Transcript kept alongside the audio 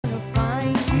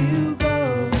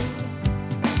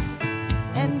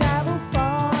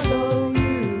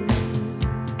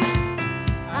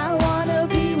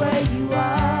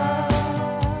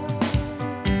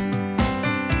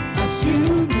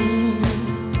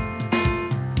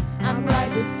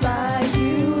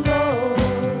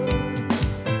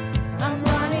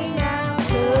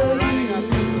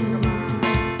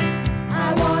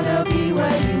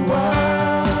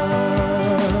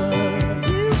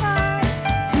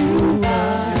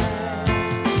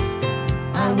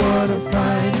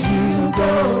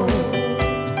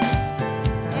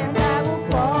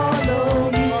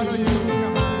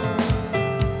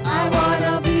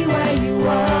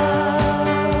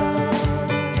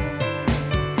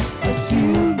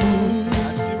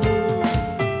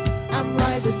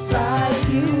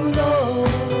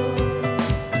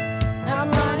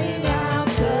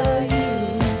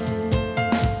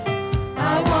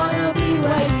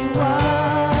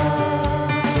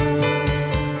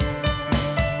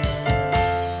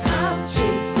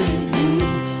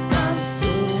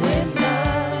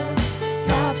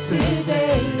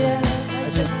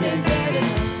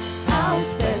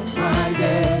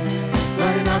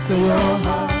after your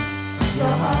heart, your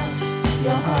heart,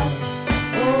 your heart.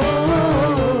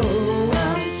 Oh,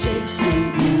 I'm chasing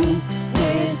you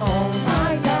with all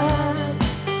my love.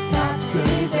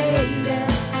 Captivated,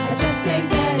 I just can't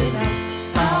get enough.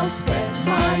 I'll spend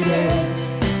my days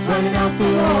running after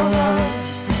your heart,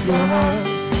 your heart,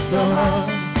 your heart.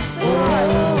 Oh,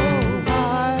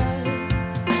 heart.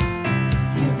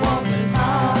 You want me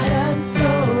heart and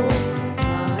soul,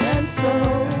 heart and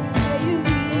soul. Where you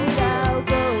lead, I'll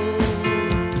go.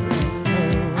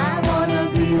 I wanna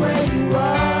be where you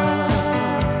are.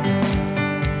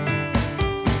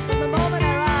 From the moment I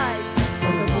rise,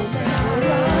 from the moment I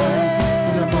rise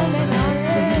to the moment I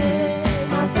sleep,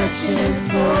 my affection is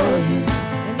for you.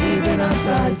 And even as I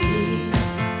dream,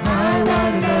 I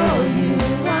wanna know you.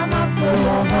 I'm after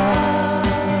your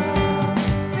heart.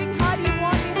 Sing hard, you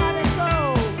want me heart and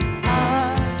soul.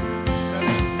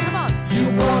 Come on. You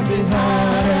want me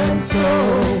heart and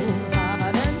soul.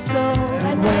 Heart and soul.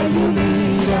 And where you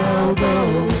lead, I'll go.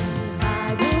 I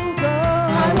will go.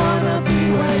 I wanna be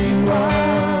where you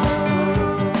are.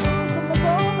 From the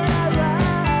moment I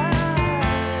rise,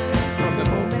 from the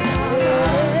moment I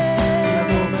rise to the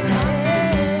moment I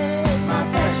sleep, my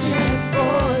affection is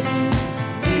for you.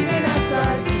 Even as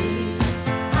I sleep,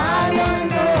 I wanna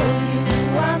know you.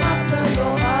 I'm after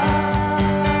your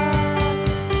heart.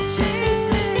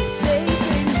 Chasing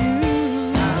you.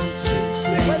 I'm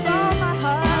chasing with all my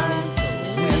heart.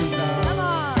 Come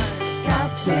on.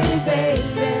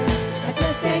 Captivated, I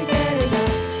just can't get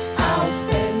enough. I'll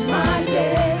spend my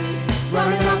days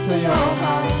running after your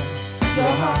heart,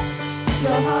 your heart,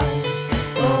 your heart.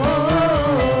 Oh,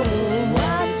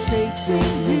 I'm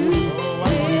chasing you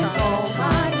with all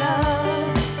my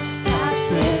love.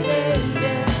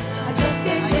 Captivated, I just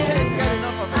can't get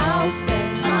enough. I'll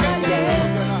spend my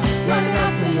days running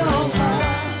after your heart,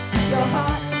 your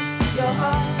heart, your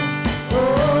heart. Oh,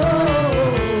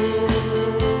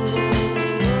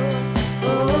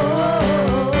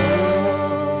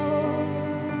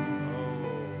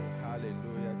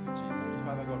 Hallelujah to Jesus.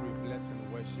 Father God, we bless and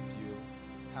worship you.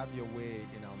 Have your way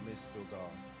in our midst, oh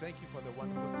God. Thank you for the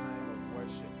wonderful time of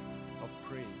worship, of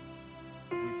praise.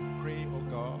 We pray, oh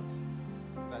God,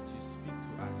 that you speak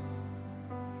to us.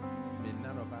 May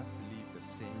none of us leave the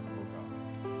same, oh God.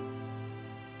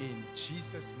 In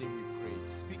Jesus' name we pray.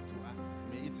 Speak to us.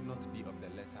 May it not be of the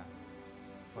letter,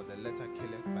 for the letter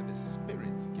killeth, but the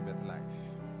Spirit giveth life.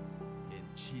 In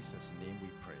Jesus' name we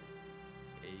pray.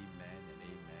 Amen and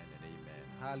amen and amen.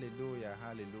 Hallelujah,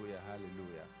 hallelujah,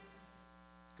 hallelujah.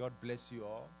 God bless you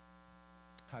all.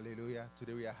 Hallelujah.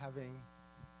 Today we are having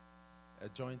a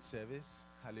joint service.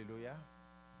 Hallelujah.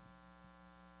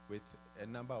 With a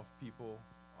number of people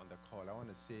on the call. I want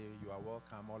to say you are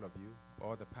welcome, all of you,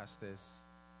 all the pastors.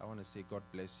 I want to say God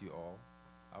bless you all.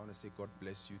 I want to say God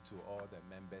bless you to all the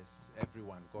members,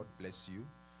 everyone. God bless you.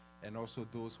 And also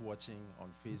those watching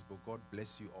on Facebook, God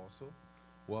bless you also.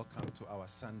 Welcome to our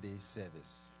Sunday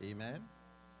service. Amen.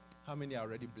 How many are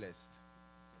already blessed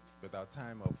with our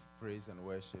time of praise and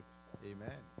worship?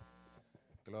 Amen.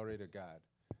 Glory to God.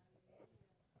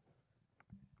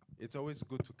 It's always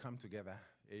good to come together.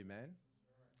 Amen.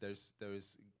 There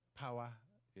is power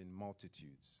in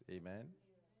multitudes. Amen.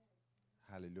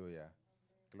 Hallelujah.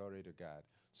 Glory to God.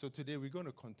 So today we're going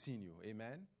to continue.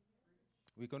 Amen.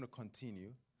 We're going to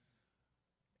continue.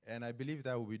 And I believe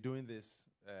that we'll be doing this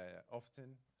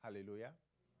often. Hallelujah.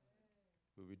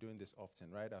 We'll be doing this often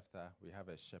right after we have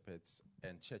a shepherds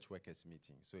and church workers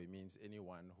meeting. So it means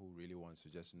anyone who really wants to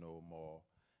just know more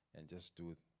and just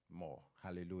do more.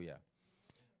 Hallelujah.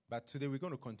 But today we're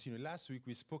going to continue. Last week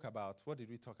we spoke about, what did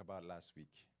we talk about last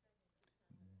week?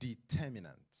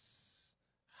 Determinants.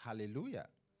 Hallelujah.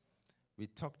 We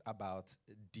talked about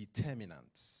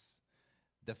determinants.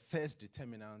 The first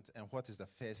determinant, and what is the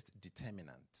first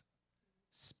determinant?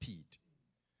 Speed.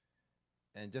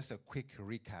 And just a quick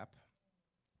recap.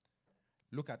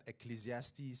 Look at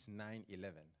Ecclesiastes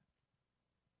 9:11.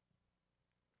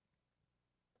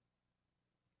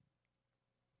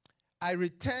 I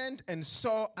returned and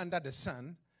saw under the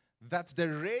sun that the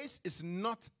race is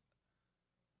not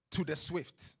to the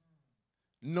swift,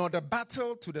 nor the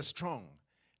battle to the strong,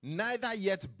 neither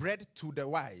yet bread to the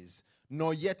wise,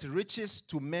 nor yet riches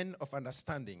to men of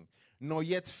understanding, nor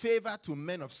yet favor to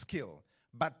men of skill,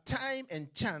 but time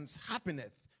and chance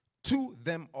happeneth to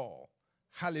them all.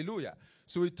 Hallelujah.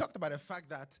 So we talked about the fact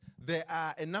that there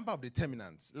are a number of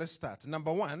determinants. Let's start.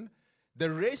 Number one,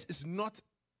 the race is not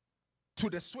to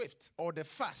the swift or the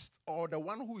fast or the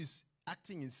one who is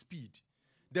acting in speed.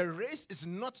 The race is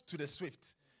not to the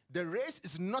swift. The race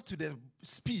is not to the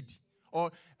speed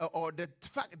or the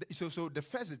fact. So the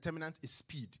first determinant is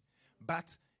speed,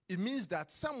 but it means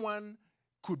that someone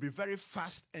could be very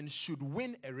fast and should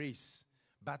win a race,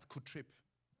 but could trip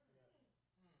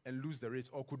and lose the race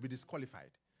or could be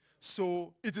disqualified.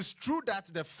 So it is true that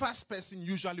the fast person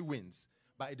usually wins,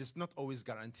 but it is not always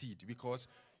guaranteed because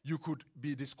you could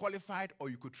be disqualified or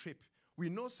you could trip. We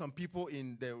know some people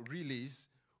in the relays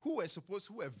who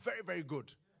were very, very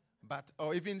good,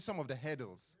 or even some of the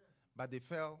hurdles, but they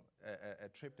fell,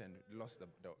 tripped and lost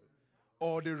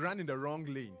or they ran in the wrong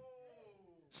lane.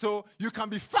 So you can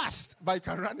be fast, but you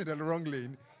can run in the wrong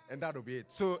lane, and that'll be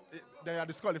it. So they are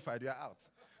disqualified. You are out.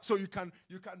 So you can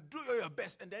do your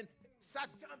best and then start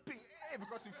jumping,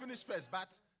 because you finished first, but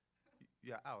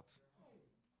you are out.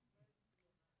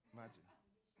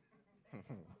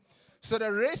 Imagine. So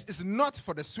the race is not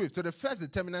for the swift. So the first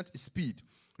determinant is speed,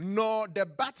 nor the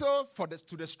battle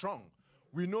to the strong.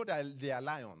 We know that they are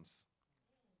lions,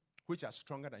 which are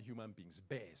stronger than human beings,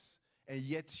 bears. And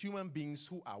yet human beings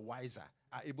who are wiser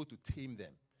are able to tame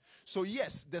them. So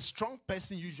yes, the strong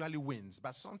person usually wins,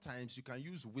 but sometimes you can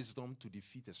use wisdom to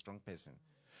defeat a strong person.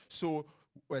 So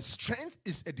strength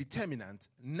is a determinant.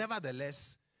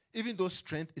 Nevertheless, even though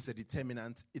strength is a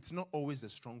determinant, it's not always the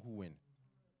strong who win.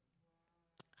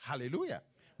 Hallelujah.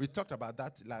 We talked about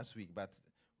that last week, but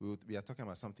we are talking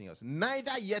about something else.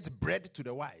 Neither yet bread to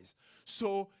the wise.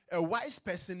 So a wise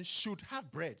person should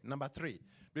have bread. Number 3.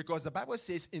 Because the Bible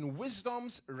says in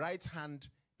wisdom's right hand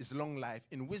is long life.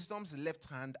 In wisdom's left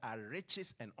hand are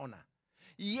riches and honor.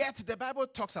 Yet the Bible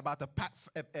talks about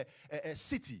a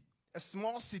city, a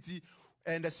small city,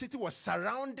 and the city was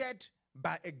surrounded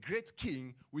by a great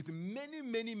king with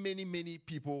many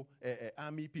people,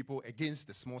 army people against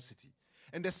the small city.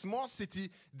 And the small city,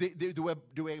 they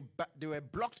were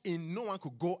blocked in. No one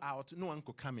could go out. No one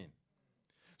could come in.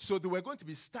 So they were going to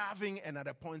be starving, and at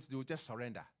a point they would just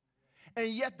surrender. And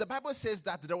yet the Bible says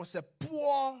that there was a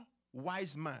poor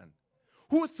wise man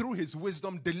who through his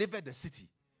wisdom delivered the city,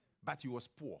 but he was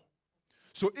poor.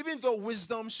 So even though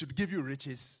wisdom should give you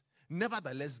riches,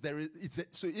 nevertheless,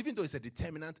 so even though it's a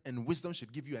determinant and wisdom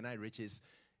should give you and I riches,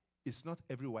 it's not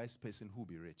every wise person who will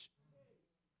be rich.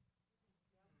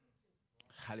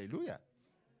 Hallelujah.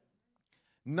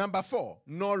 Number 4,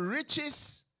 nor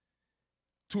riches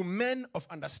to men of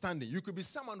understanding. You could be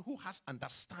someone who has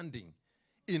understanding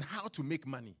in how to make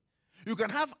money. You can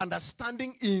have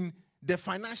understanding in the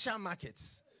financial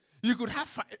markets. You could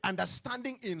have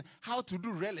understanding in how to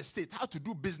do real estate, how to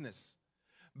do business.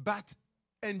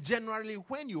 And generally,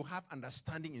 when you have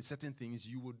understanding in certain things,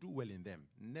 you will do well in them.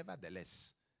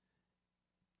 Nevertheless,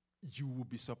 you will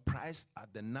be surprised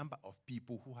at the number of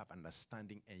people who have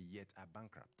understanding and yet are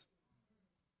bankrupt.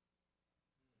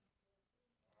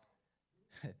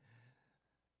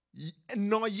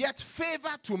 Nor yet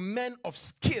favor to men of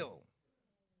skill.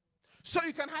 So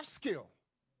you can have skill.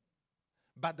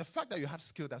 But the fact that you have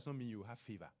skill does not mean you have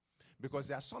favor. Because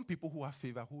there are some people who have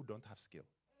favor who don't have skill.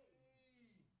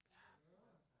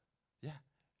 Yeah.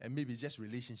 And maybe just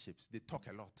relationships. They talk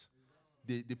a lot.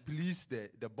 They please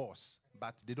the boss,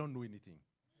 but they don't know anything.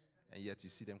 And yet you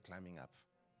see them climbing up.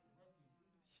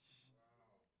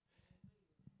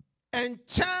 And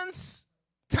chance,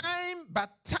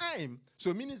 time. So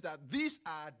it means that these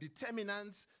are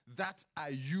determinants that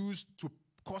are used to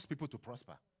cause people to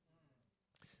prosper.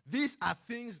 These are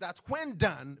things that when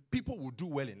done, people will do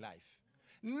well in life.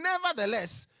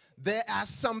 Nevertheless, there are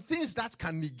some things that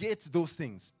can negate those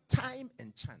things. Time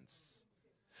and chance.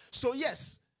 So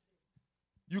yes,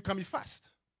 you can be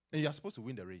fast and you're supposed to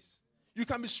win the race. You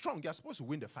can be strong. You're supposed to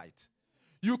win the fight.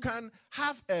 You can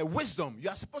have wisdom. You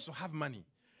are supposed to have money.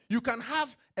 You can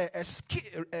have a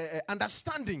skill,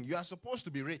 understanding. You are supposed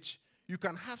to be rich. You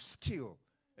can have skill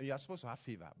and you are supposed to have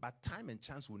favor. But time and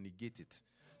chance will negate it.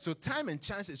 So time and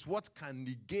chance is what can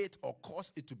negate or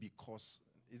cause it to be cos.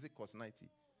 Is it cos 90?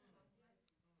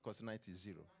 Cos 90 is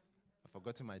 0. I've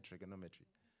forgotten my trigonometry.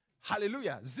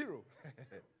 Hallelujah, 0.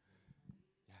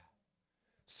 Yeah.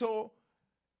 So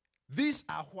these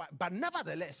are what, but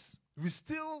nevertheless, we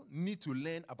still need to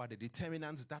learn about the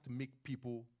determinants that make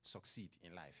people succeed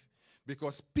in life.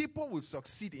 Because people will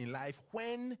succeed in life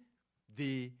when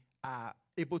they are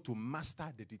able to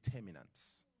master the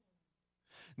determinants.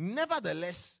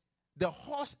 Nevertheless, the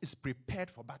horse is prepared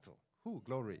for battle. Ooh,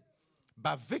 glory.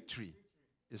 But victory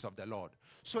is of the Lord.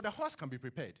 So the horse can be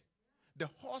prepared. The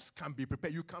horse can be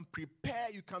prepared. You can prepare,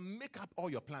 you can make up all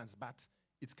your plans, but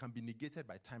it can be negated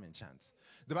by time and chance.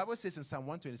 The Bible says in Psalm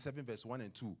 127 verse 1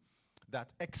 and 2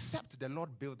 that except the Lord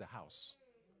build the house,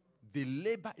 they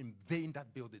labor in vain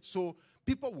that build it. So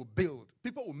people will build,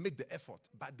 people will make the effort,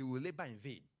 but they will labor in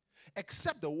vain.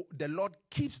 Except the Lord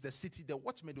keeps the city, the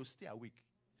watchmen will stay awake.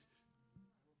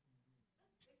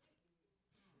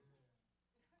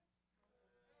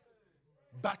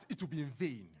 But it will be in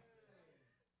vain.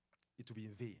 It will be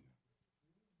in vain.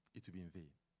 It will be in vain.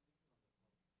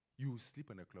 You sleep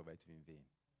on a clover, it will be in vain.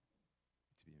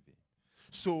 It will be in vain.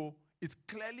 So it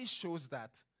clearly shows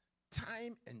that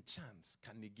time and chance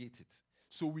can negate it.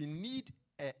 So we need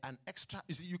an extra.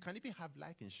 You see, you can even have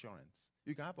life insurance.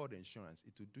 You can have all the insurance.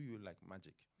 It will do you like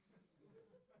magic.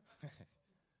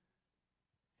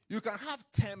 You can have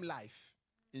term life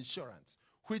insurance,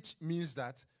 which means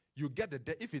that you get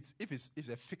if it's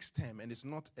a fixed term and it's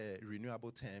not a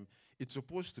renewable term, it's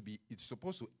supposed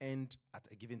to end at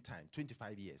a given time,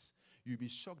 25 years. You'll be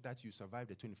shocked that you survive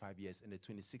the 25 years and the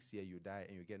 26th year you die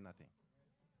and you get nothing.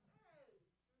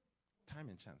 Time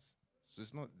and chance. So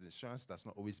it's not, the insurance does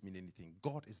not always mean anything.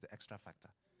 God is the extra factor.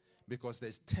 Because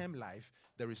there's term life,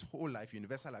 there is whole life,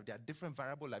 universal life. There are different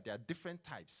variable life, there are different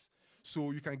types.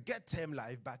 So you can get term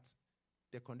life, but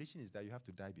the condition is that you have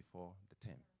to die before the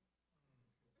term.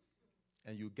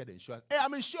 And you get insurance. Hey,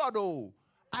 I'm insured, oh.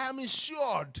 I am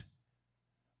insured.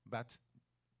 But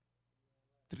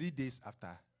 3 days after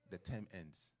the term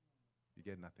ends, you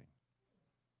get nothing.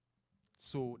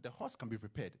 So the horse can be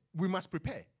prepared. We must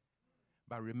prepare.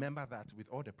 But remember that with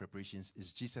all the preparations,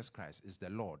 it's Jesus Christ, is the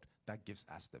Lord that gives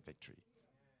us the victory.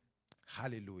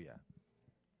 Hallelujah.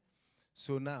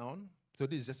 So now, this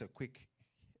is just a quick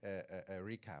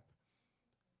recap.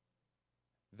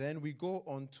 Then we go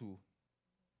on to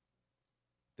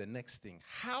the next thing.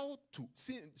 How to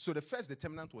see. So the first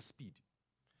determinant was speed.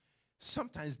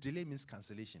 Sometimes delay means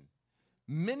cancellation.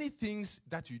 Many things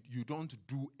that you don't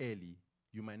do early,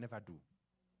 you might never do.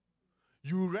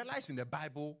 You realize in the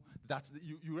Bible that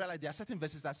you realize there are certain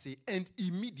verses that say, and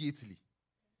immediately.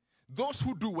 Those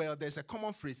who do well, there's a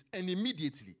common phrase, and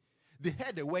immediately. They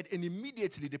heard the word and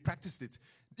immediately they practiced it.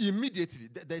 Immediately.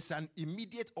 There's an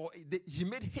immediate, he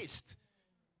made haste.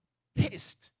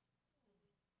 Haste.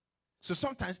 So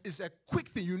sometimes it's a quick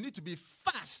thing. You need to be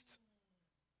fast.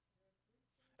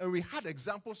 And we had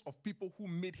examples of people who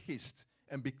made haste.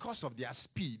 And because of their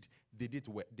speed, they did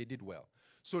well.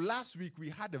 So last week we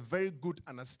had a very good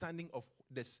understanding of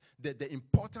this, the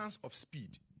importance of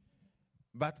speed.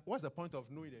 But what's the point of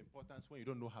knowing the importance when you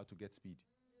don't know how to get speed?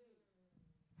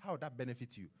 How would that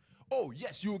benefit you? Oh,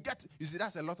 yes, you see,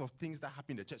 that's a lot of things that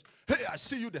happen in the church. Hey, I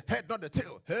see you the head, not the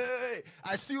tail. Hey,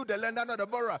 I see you the lender, not the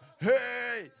borrower.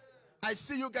 Hey, I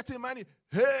see you getting money.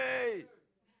 Hey.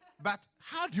 But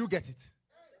how do you get it?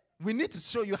 We need to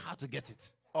show you how to get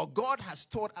it. Or God has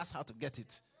taught us how to get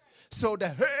it. So the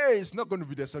hey is not going to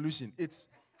be the solution. It's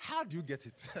how do you get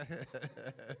it?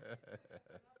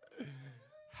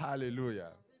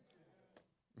 Hallelujah.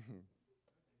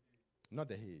 Not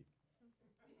the hay.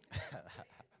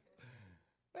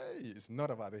 Hey, it's not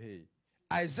about the hay.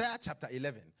 Isaiah chapter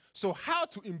 11. So how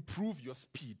to improve your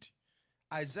speed?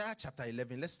 Isaiah chapter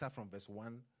 11. Let's start from verse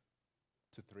 1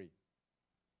 to 3.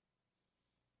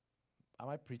 Am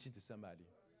I preaching to somebody?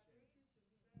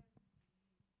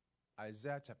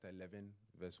 Isaiah chapter 11,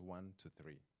 verse 1 to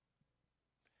 3.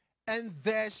 And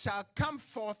there shall come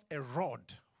forth a rod,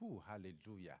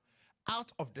 hallelujah,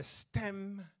 out of the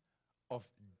stem of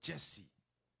Jesse,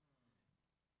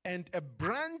 and a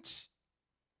branch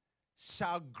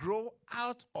shall grow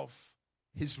out of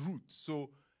his roots.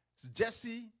 So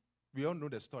Jesse, we all know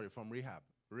the story from Rahab.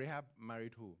 Rahab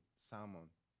married who? Salmon.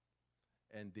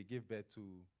 And they gave birth to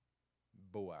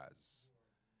Boaz.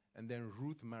 And then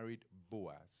Ruth married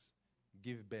Boaz,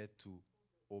 gave birth to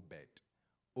Obed.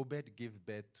 Obed gave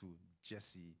birth to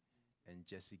Jesse, and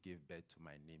Jesse gave birth to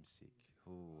my namesake.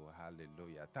 Oh,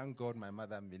 hallelujah. Thank God my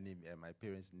my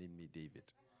parents named me David.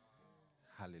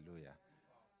 Hallelujah.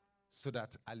 So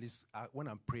that at least when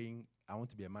I'm praying, I want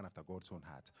to be a man after God's own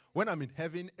heart. When I'm in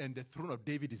heaven and the throne of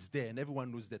David is there and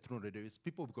everyone knows the throne of David,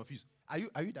 people will be confused. Are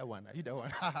you that one? Are you that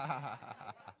one?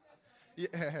 Yeah.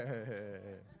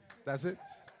 That's it.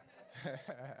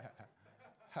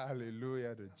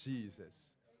 Hallelujah to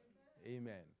Jesus.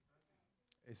 Amen.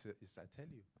 It's I tell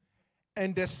you.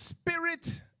 And the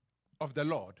Spirit of the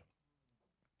Lord.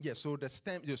 Yeah, so the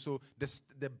stem, so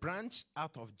the branch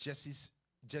out of Jesse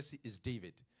is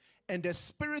David. And the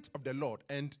Spirit of the Lord,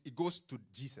 and it goes to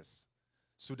Jesus.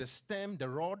 So the stem, the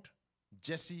rod,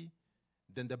 Jesse,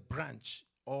 then the branch,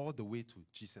 all the way to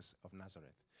Jesus of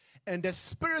Nazareth. And the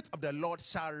Spirit of the Lord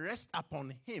shall rest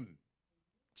upon him,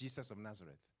 Jesus of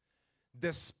Nazareth.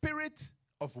 The Spirit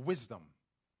of wisdom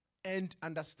and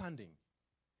understanding.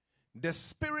 The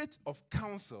Spirit of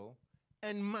counsel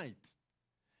and might.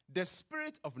 The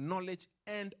Spirit of knowledge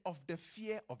and of the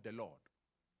fear of the Lord.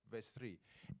 Verse 3.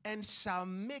 And shall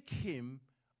make him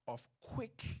of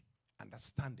quick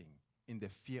understanding in the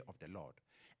fear of the Lord.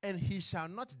 And he shall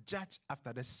not judge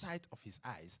after the sight of his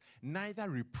eyes, neither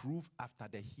reprove after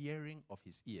the hearing of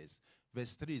his ears.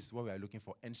 Verse 3 is what we are looking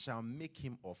for. And shall make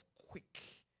him of quick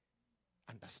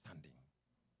understanding.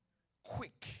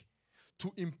 Quick.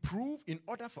 To improve, in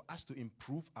order for us to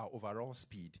improve our overall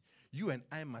speed, you and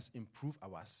I must improve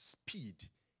our speed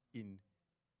in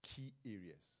key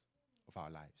areas of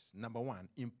our lives. Number one,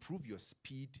 improve your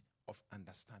speed of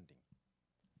understanding.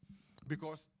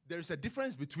 Because there is a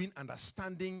difference between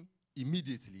understanding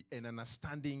immediately and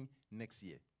understanding next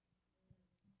year.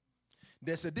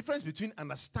 There's a difference between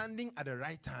understanding at the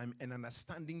right time and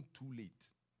understanding too late.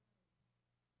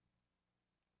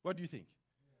 What do you think?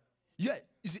 Yeah,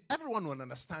 you see, everyone will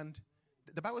understand.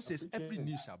 The Bible says every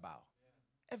knee shall bow.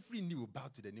 Every knee will bow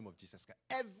to the name of Jesus Christ.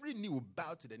 Every knee will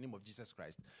bow to the name of Jesus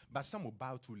Christ. But some will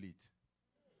bow too late.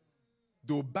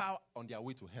 They will bow on their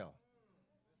way to hell.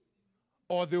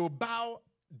 Or they will bow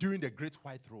during the great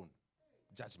white throne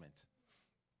judgment.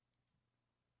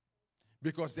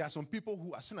 Because there are some people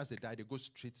who, as soon as they die, they go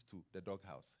straight to the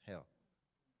doghouse, hell.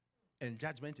 And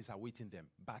judgment is awaiting them.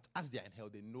 But as they are in hell,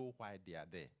 they know why they are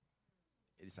there.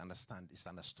 It is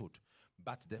understood.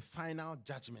 But the final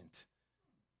judgment,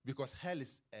 because hell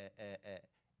is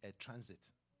a transit.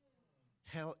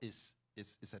 Hell is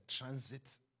a transit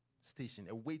station,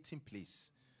 a waiting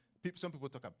place. Some people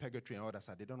talk about purgatory and all that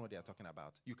stuff. They don't know what they are talking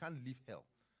about. You can't leave hell.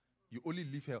 You only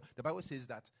leave hell. The Bible says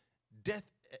that death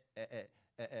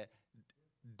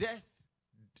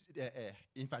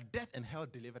and hell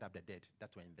delivered up the dead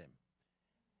that were in them.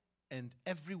 And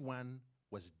everyone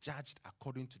was judged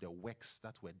according to the works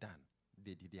that were done,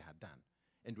 they had done.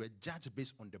 And were judged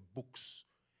based on the books.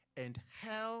 And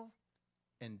hell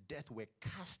and death were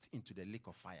cast into the lake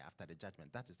of fire after the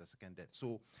judgment. That is the second death.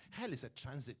 So hell is a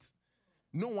transit.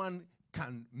 No one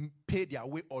can pay their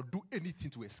way or do anything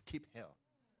to escape hell.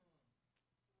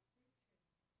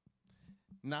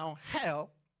 Now,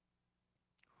 hell,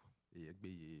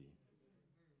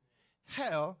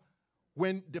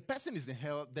 when the person is in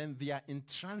hell, then they are in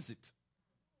transit.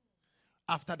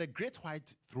 After the great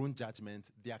white throne judgment,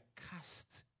 they are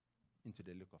cast into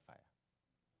the lake of fire,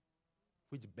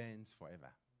 which burns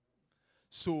forever.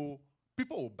 So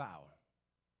people will bow.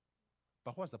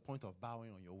 But what's the point of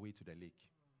bowing on your way to the lake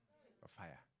of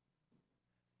fire?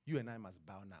 You and I must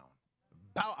bow now.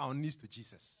 Bow our knees to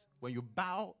Jesus. When you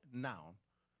bow now,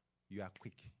 you are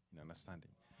quick in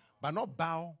understanding. But not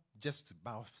bow just to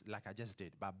bow like I just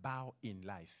did, but bow in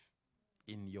life,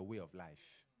 in your way of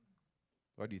life.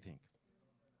 What do you think?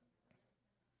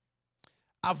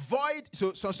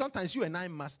 So sometimes you and I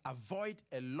must avoid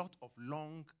a lot of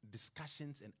long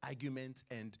discussions and arguments.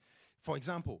 And, for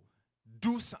example,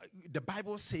 the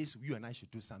Bible says you and I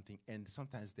should do something, and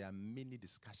sometimes there are many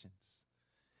discussions.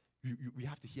 We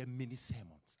have to hear many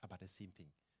sermons about the same thing.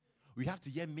 We have to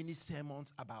hear many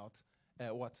sermons about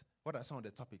what are some of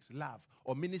the topics? Love,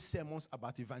 or many sermons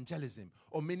about evangelism,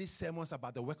 or many sermons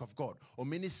about the work of God, or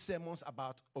many sermons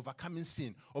about overcoming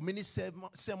sin, or many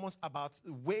sermons about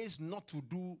ways not to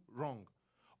do wrong,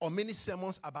 or many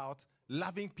sermons about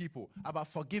loving people, about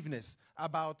forgiveness,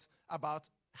 about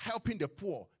helping the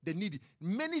poor, the needy.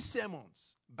 Many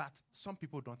sermons, but some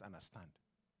people don't understand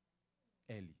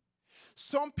early.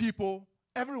 Some people,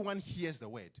 everyone hears the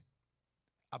word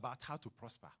about how to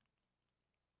prosper.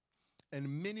 And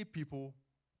many people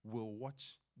will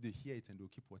watch, they hear it and they'll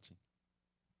keep watching.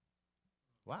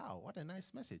 Wow, what a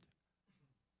nice message.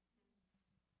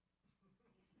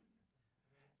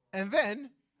 And then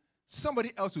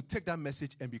somebody else will take that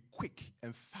message and be quick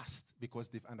and fast because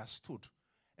they've understood.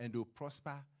 And they'll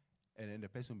prosper, and then the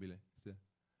person will be like,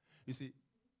 you see,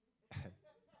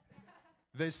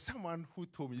 there's someone who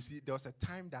told me, you see, there was a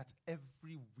time that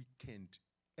every weekend,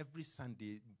 every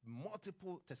Sunday,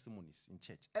 multiple testimonies in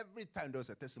church. Every time there was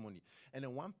a testimony. And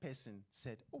then one person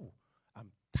said, oh,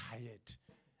 I'm tired.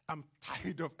 I'm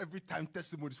tired of every time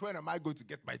testimonies. When am I going to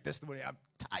get my testimony? I'm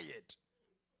tired.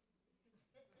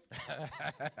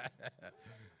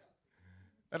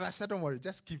 And I said, don't worry,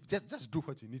 just do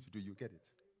what you need to do. You get it.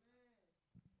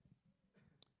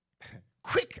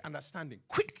 Quick understanding.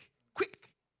 Quick.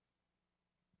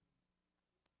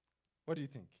 What do you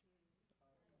think?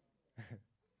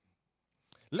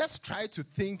 Let's try to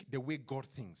think the way God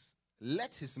thinks.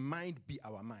 Let his mind be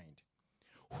our mind.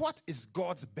 What is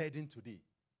God's burden today?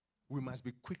 We must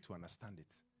be quick to understand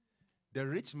it. The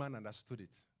rich man understood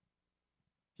it.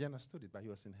 He understood it, but he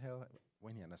was in hell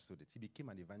when he understood it. He became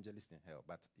an evangelist in hell,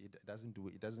 but it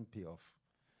doesn't pay off.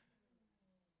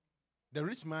 The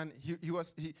rich man,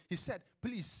 he said,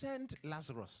 please send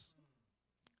Lazarus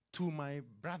to my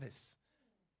brothers.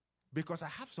 Because I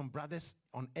have some brothers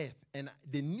on earth and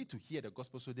they need to hear the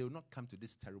gospel so they will not come to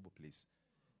this terrible place.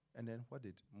 And then what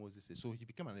did Moses say? So he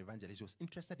became an evangelist. He was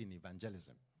interested in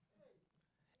evangelism.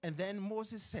 And then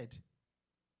Moses said,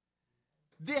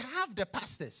 they have the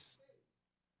pastors.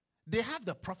 They have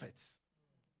the prophets.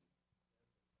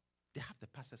 They have the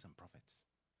pastors and prophets.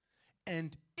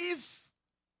 And if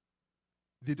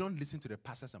they don't listen to the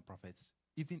pastors and prophets,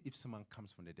 even if someone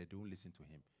comes from the dead, they don't listen to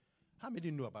him. How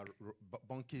many know about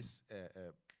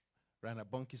Rana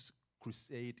Bonke's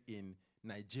crusade in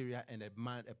Nigeria, and a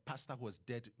pastor who was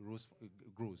dead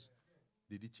grows?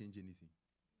 Did it change anything?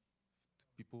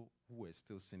 People who were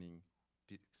still sinning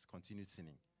continued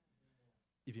sinning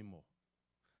even more.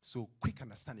 So quick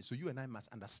understanding. So you and I must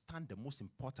understand the most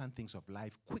important things of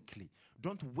life quickly.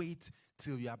 Don't wait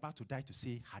till you're about to die to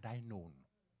say, had I known.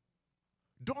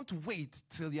 Don't wait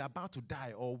till you're about to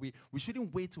die, or we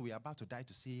shouldn't wait till we're about to die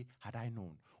to say, had I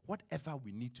known. Whatever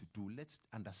we need to do, let's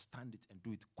understand it and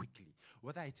do it quickly.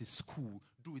 Whether it is school,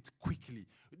 do it quickly.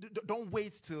 Don't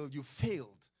wait till you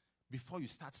failed before you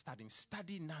start studying.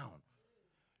 Study now.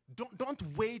 Don't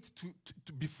wait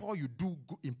to before you do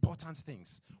important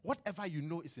things. Whatever you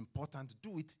know is important,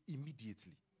 do it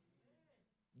immediately.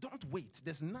 Don't wait.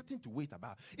 There's nothing to wait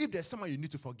about. If there's someone you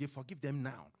need to forgive them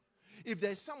now. If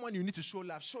there's someone you need to show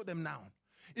love, show them now.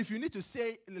 If you need to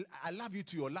say, I love you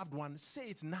to your loved one, say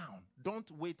it now. Don't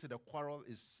wait till the quarrel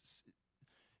is,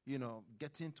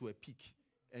 getting to a peak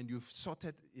and you've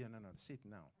sorted. No. Say it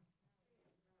now.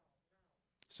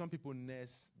 Some people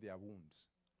nurse their wounds.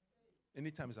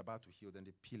 Anytime it's about to heal, then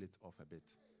they peel it off a bit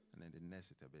and then they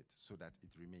nurse it a bit so that it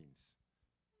remains.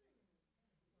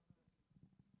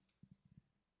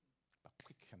 But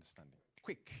quick understanding.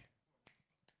 Quick.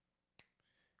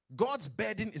 God's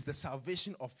burden is the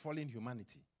salvation of fallen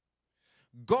humanity.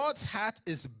 God's heart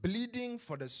is bleeding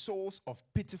for the souls of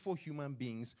pitiful human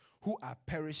beings who are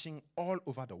perishing all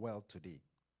over the world today.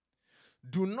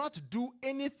 Do not do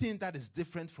anything that is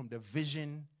different from the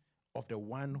vision of the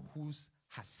one who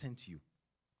has sent you.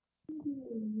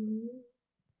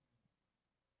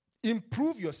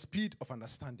 Improve your speed of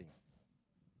understanding.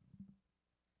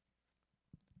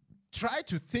 Try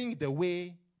to think the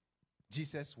way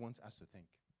Jesus wants us to think.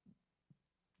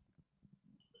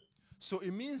 So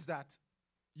it means that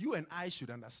you and I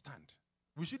should understand.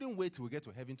 We shouldn't wait till we get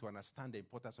to heaven to understand the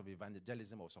importance of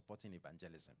evangelism or supporting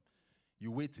evangelism.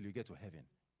 You wait till you get to heaven.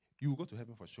 You will go to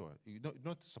heaven for sure.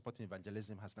 Not supporting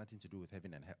evangelism has nothing to do with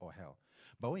heaven or hell.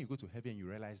 But when you go to heaven, you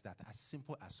realize that as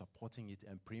simple as supporting it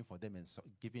and praying for them and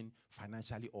giving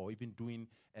financially or even doing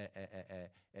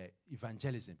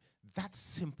evangelism, that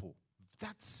simple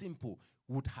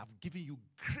would have given you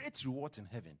great rewards in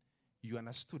heaven. You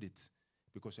understood it.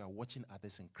 Because you are watching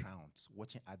others in crowns,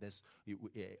 watching others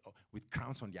with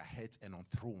crowns on their heads and on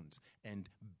thrones, and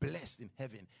blessed in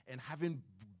heaven, and having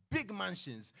big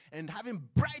mansions, and having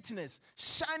brightness,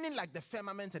 shining like the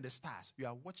firmament and the stars. You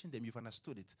are watching them, you've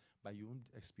understood it, but you won't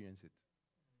experience it.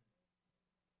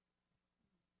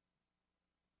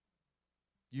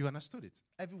 You understood it.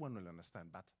 Everyone will understand,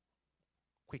 but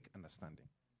quick understanding.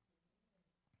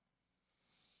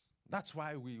 That's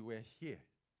why we were here.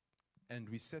 And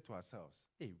we said to ourselves,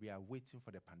 hey, we are waiting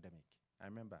for the pandemic. I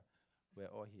remember we're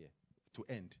all here to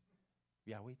end.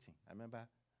 We are waiting. I remember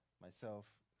myself,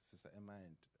 Sister Emma,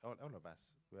 and all of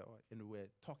us, we were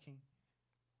talking.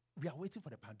 We are waiting for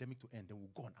the pandemic to end, then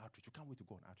we'll go on outreach. We can't wait to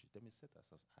go on outreach. Then we said to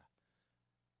ourselves,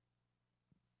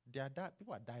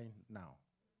 people are dying now.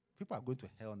 People are going to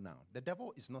hell now. The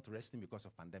devil is not resting because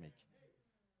of pandemic.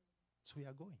 So we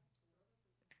are going.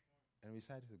 And we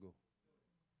decided to go.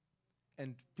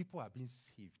 And people are being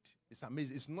saved. It's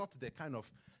amazing. It's not the kind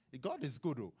of, God is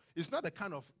good though. It's not the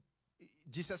kind of,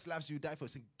 Jesus loves you, die for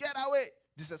sin. Get away.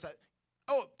 Jesus said,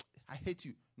 oh, I hate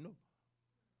you. No.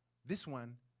 This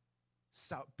one,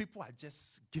 people are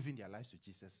just giving their lives to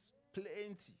Jesus.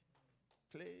 Plenty.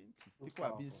 People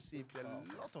are being saved.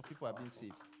 A lot of people are being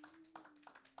saved.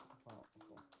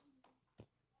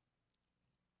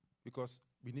 Because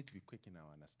we need to be quick in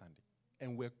our understanding.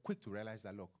 And we're quick to realize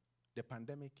that, look, the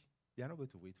pandemic, we are not going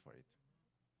to wait for it.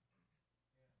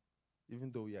 Even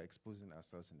though we are exposing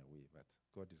ourselves in a way, but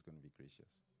God is going to be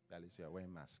gracious. At least we are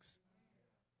wearing masks.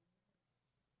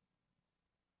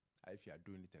 If you are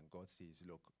doing it and God says,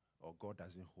 look, or God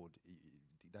doesn't hold,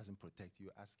 he doesn't protect you,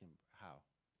 ask him how.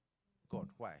 God,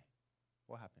 why?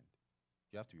 What happened?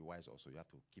 You have to be wise also. You have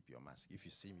to keep your mask. If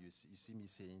you see me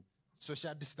saying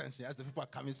social distancing, as the people are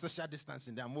coming, social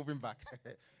distancing, they are moving back.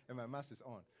 And my mask is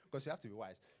on. Because you have to be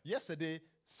wise. Yesterday,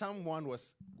 someone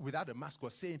was, without a mask,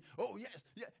 was saying, oh, yes,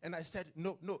 yeah. And I said,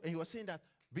 no. And he was saying that,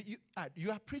 But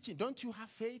you are preaching. Don't you have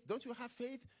faith? Don't you have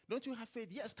faith? Don't you have faith?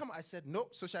 Yes, come on. I said, no,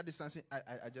 social distancing.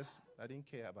 I didn't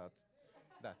care about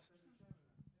that.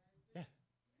 Yeah,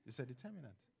 it's a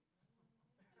determinant.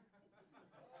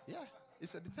 Yeah,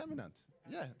 it's a determinant.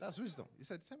 Yeah, that's wisdom.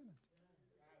 It's a determinant.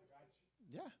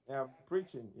 Yeah. Yeah,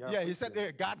 preaching. Yeah, he said,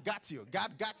 hey, God got you.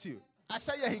 God got you. I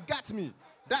said, yeah, he got me.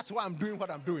 That's why I'm doing what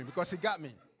I'm doing, because he got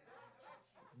me.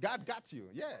 God got you.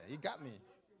 Yeah, he got me.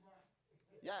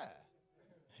 Yeah.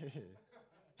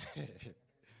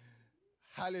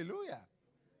 Hallelujah.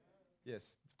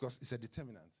 Yes, because it's a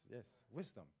determinant. Yes,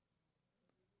 wisdom.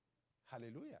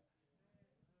 Hallelujah.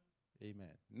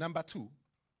 Amen. Number 2,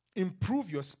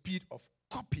 improve your speed of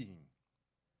copying.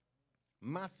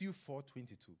 Matthew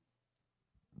 4:22.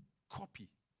 Copy.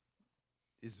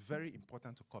 It's very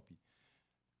important to copy.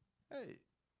 Hey,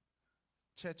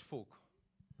 church folk,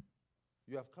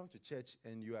 you have come to church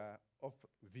and you are off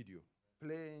video.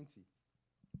 Plenty.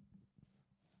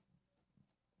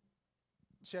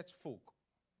 Church folk,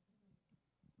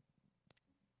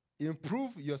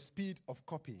 improve your speed of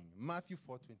copying. Matthew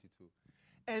 4:22.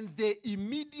 And they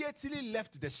immediately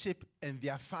left the ship and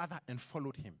their father and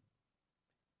followed him.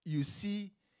 You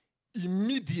see,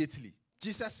 immediately,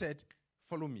 Jesus said,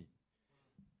 follow me.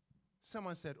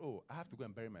 Someone said, oh, I have to go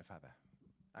and bury my father.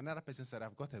 Another person said,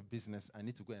 I've got a business. I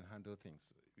need to go and handle things.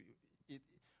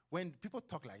 When people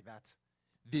talk like that,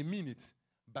 they mean it.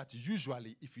 But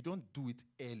usually, if you don't do it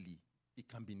early, it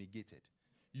can be negated.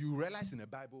 You realize in the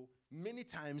Bible, many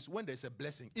times when there's a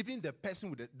blessing, even the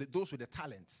person with those with the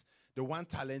talents, the 1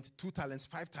 talent, 2 talents,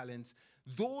 5 talents,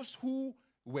 those who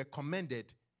were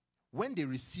commended, when they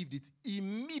received it,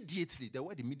 immediately, the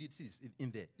word immediately is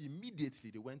in there,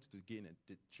 immediately they went to gain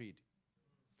the trade.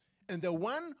 And the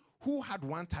one who had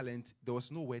 1 talent, there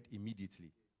was no word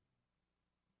immediately.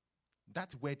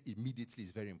 That word immediately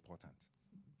is very important.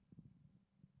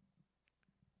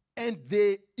 And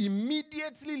they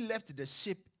immediately left the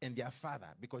ship and their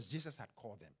father, because Jesus had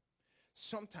called them.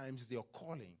 Sometimes your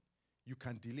calling, you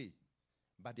can delay.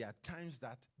 But there are times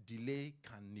that delay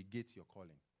can negate your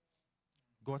calling.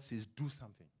 God says, do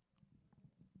something.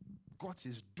 God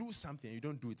says, do something, and you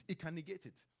don't do it. It can negate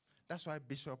it. That's why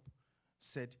Bishop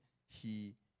said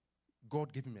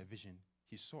God gave him a vision.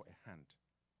 He saw a hand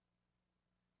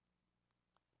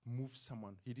move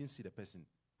someone. He didn't see the person.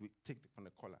 We take it from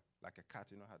the collar, like a cat,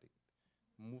 you know how they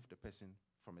move the person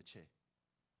from a chair.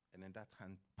 And then that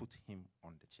hand put him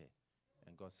on the chair.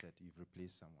 And God said, you've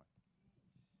replaced someone.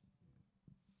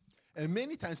 And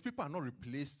many times people are not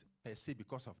replaced per se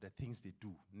because of the things they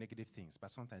do, negative things, but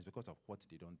sometimes because of what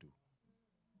they don't do.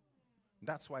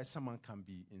 That's why someone can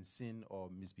be in sin or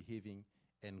misbehaving,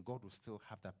 and God will still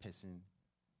have that person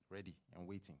ready and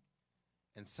waiting.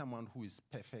 And someone who is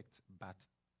perfect but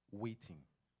waiting.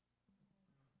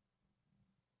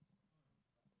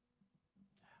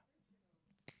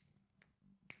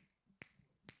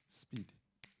 Speed.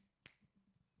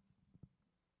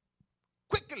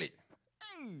 Quickly.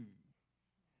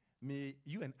 May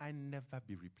you and I never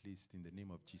be replaced in the name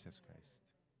of Jesus Christ.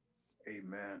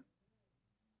 Amen.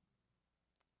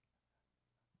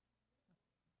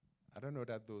 I don't know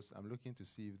that I'm looking to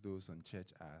see if those on church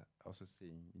are also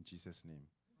saying in Jesus' name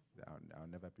that I'll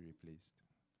never be replaced.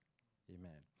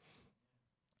 Amen.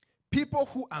 People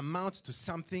who amount to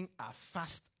something are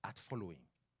fast at following.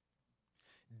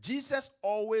 Jesus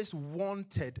always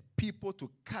wanted people to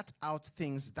cut out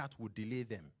things that would delay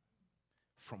them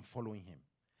from following him.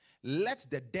 Let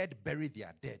the dead bury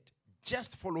their dead.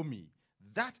 Just follow me.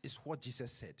 That is what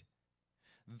Jesus said.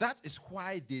 That is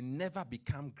why they never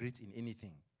become great in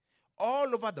anything.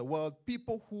 All over the world,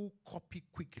 people who copy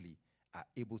quickly are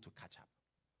able to catch up.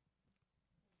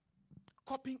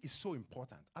 Copying is so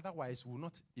important. Otherwise, we will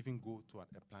not even go to a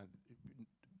planet.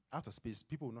 Outer space,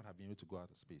 people will not have been able to go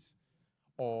out of space.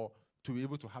 Or to be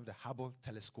able to have the Hubble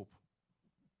telescope.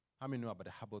 How many know about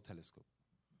the Hubble telescope?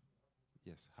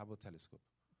 Yes, Hubble telescope,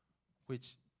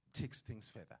 which takes things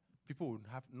further. People would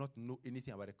have not know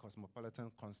anything about the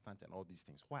cosmopolitan constant and all these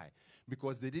things. Why?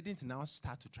 Because they didn't now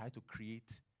start to try to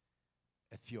create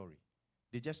a theory.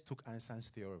 They just took Einstein's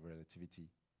theory of relativity,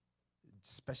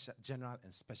 general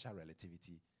and special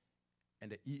relativity,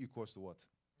 and the E equals to what?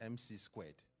 MC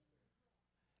squared.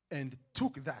 And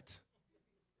took that.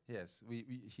 Yes, we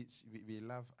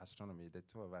love astronomy. The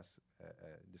two of us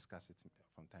discuss it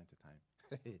from time to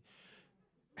time.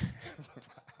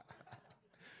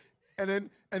 and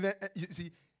then you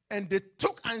see, and they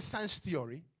took Einstein's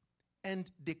theory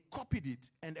and they copied it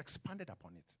and expanded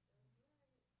upon it.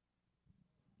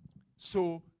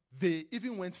 So they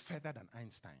even went further than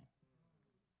Einstein.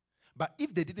 But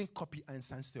if they didn't copy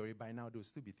Einstein's theory, by now they would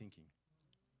still be thinking.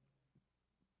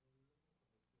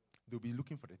 they'll be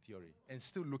looking for the theory and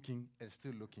still looking and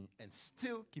still looking and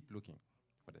still keep looking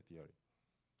for the theory.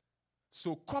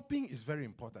 So copying is very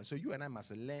important. So you and I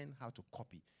must learn how to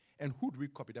copy. And who do we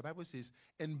copy? The Bible says,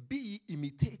 and be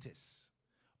imitators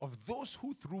of those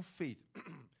who through faith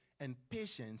and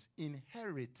patience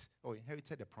inherited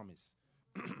the promise.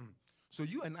 So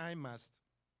you and I must.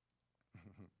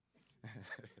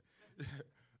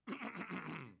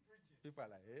 People are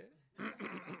like, eh?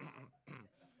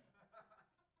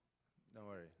 Don't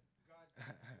worry.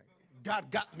 God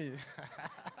got me.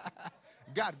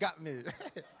 God got me.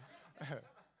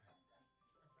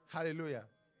 Hallelujah.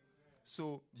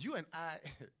 So you and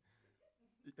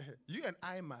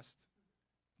I must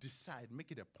decide,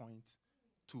 make it a point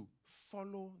to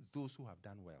follow those who have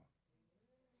done well.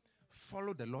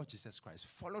 Follow the Lord Jesus Christ.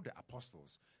 Follow the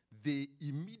apostles. They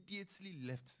immediately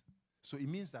left. So it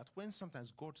means that when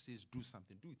sometimes God says do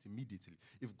something, do it immediately.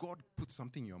 If God puts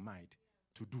something in your mind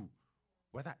to do,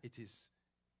 whether it is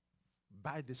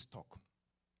buy this stock,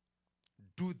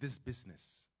 do this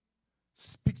business,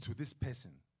 speak to this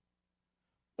person,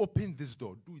 open this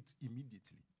door, do it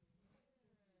immediately.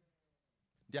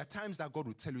 There are times that God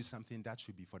will tell you something that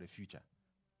should be for the future.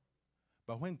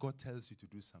 But when God tells you to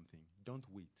do something, don't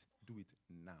wait. Do it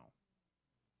now.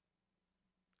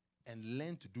 And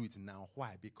learn to do it now.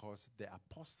 Why? Because the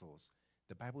apostles,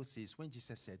 the Bible says, when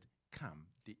Jesus said, come,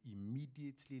 they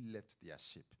immediately left their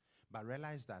ship. But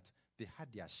realized that they had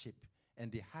their ship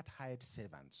and they had hired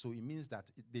servants. So it means that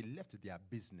they left their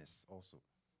business also.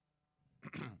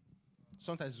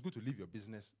 Sometimes it's good to leave your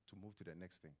business to move to the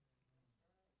next thing.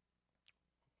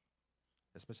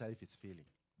 Especially if it's failing.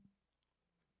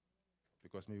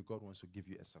 Because maybe God wants to give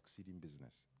you a succeeding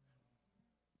business.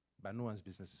 But no one's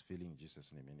business is failing in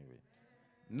Jesus' name anyway.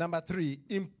 Number 3,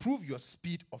 improve your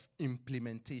speed of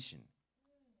implementation.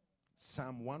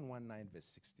 Psalm 119 verse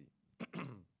 60.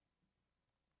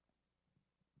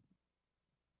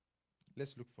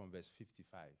 Let's look from verse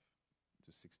 55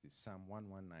 to 60. Psalm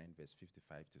 119 verse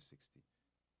 55 to 60.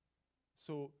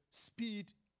 So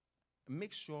speed,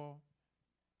 make sure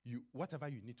whatever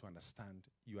you need to understand,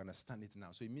 you understand it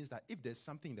now. So it means that if there's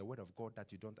something in the Word of God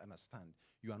that you don't understand,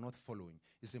 you are not following,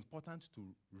 it's important to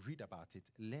read about it,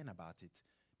 learn about it,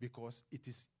 because it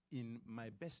is in my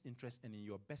best interest and in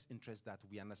your best interest that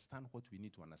we understand what we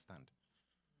need to understand.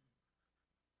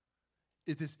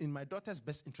 It is in my daughter's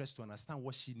best interest to understand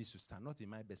what she needs to understand, not in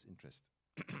my best interest.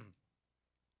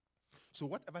 So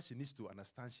whatever she needs to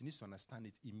understand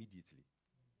it immediately.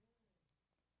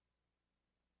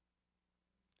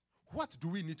 What do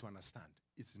we need to understand?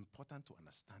 It's important to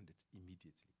understand it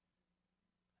immediately.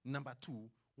 Number 2,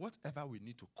 whatever we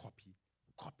need to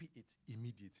copy it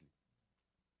immediately.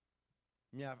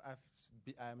 Me,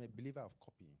 I am a believer of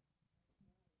copying.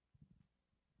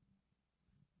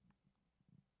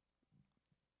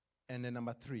 And then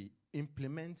number 3,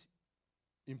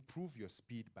 improve your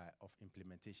speed of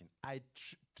implementation. I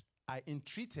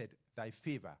entreated thy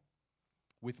favor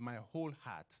with my whole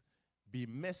heart. Be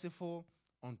merciful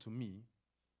unto me.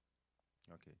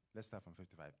 Okay, let's start from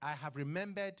 55. I have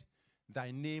remembered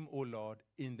thy name, O Lord,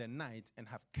 in the night and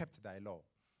have kept thy law.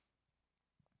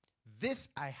 This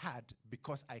I had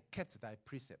because I kept thy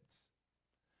precepts.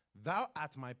 Thou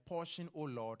art my portion, O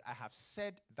Lord. I have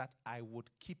said that I would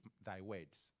keep thy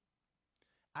words.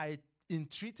 I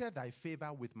entreated thy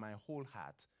favor with my whole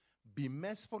heart. Be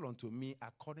merciful unto me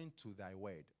according to thy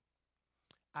word.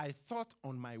 I thought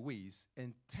on my ways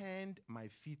and turned my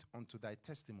feet unto thy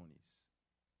testimonies.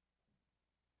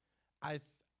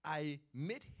 I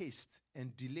made haste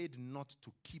and delayed not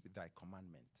to keep thy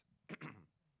commandment.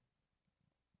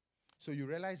 So you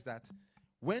realize that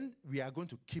when we are going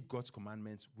to keep God's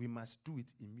commandments, we must do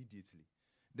it immediately.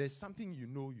 There's something you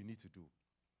know you need to do.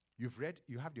 You've read,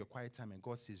 you have your quiet time and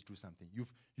God says do something.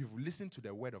 You've listened to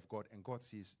the word of God and God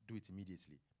says do it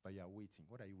immediately. But you are waiting.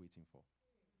 What are you waiting for?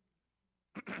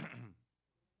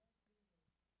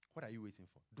 What are you waiting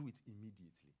for? Do it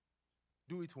immediately.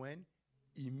 Do it when?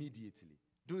 Immediately.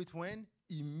 Do it when?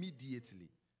 Immediately.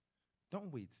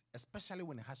 Don't wait, especially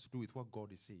when it has to do with what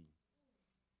God is saying.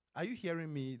 Are you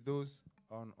hearing me, those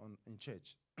in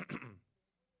church?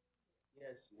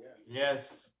 Yes, yeah.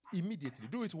 Yes. Immediately.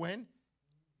 Do it when?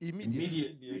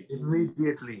 Immediately.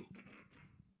 Immediately.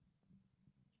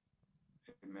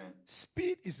 Amen.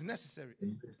 Speed is necessary.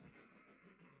 Amen.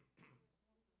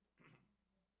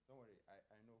 Don't worry,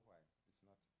 I know why. It's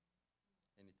not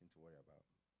anything to worry about.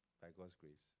 By God's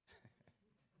grace.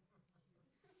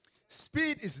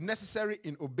 Speed is necessary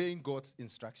in obeying God's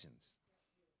instructions.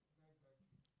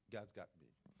 God's got me.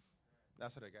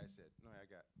 That's what the guy said. No,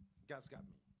 God's got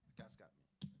me. God's got me.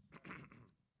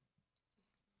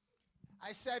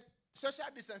 I said, Social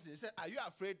distancing. He said, are you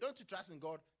afraid? Don't you trust in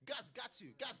God? God's got you.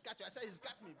 God's got you. I said, he's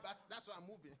got me, but that's why I'm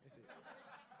moving.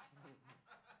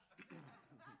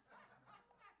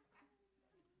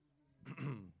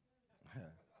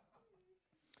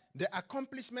 The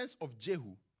accomplishments of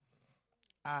Jehu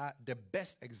are the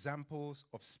best examples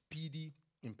of speedy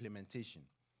implementation.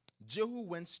 Jehu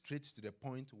went straight to the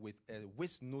point with a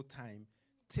waste no time,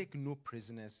 take no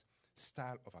prisoners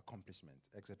style of accomplishment,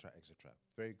 etc., etc.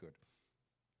 Very good.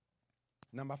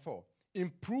 Number 4,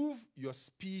 improve your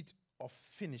speed of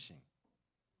finishing.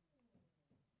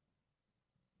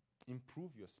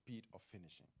 Improve your speed of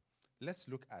finishing. Let's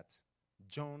look at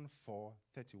John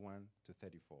 4:31 to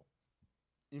 34.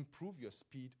 Improve your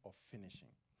speed of finishing.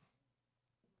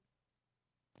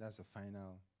 That's the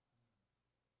final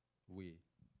way.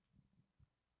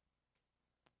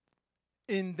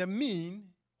 In the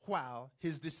meanwhile,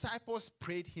 his disciples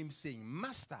prayed him, saying,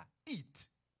 Master, eat.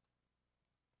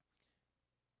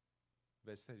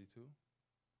 Verse 32.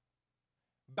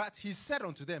 But he said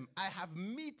unto them, I have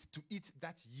meat to eat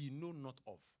that ye know not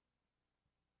of.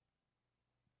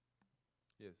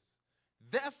 Yes.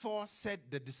 Therefore said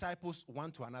the disciples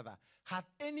one to another, hath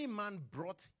any man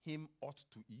brought him aught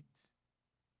to eat?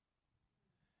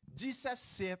 Jesus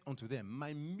saith unto them,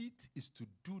 my meat is to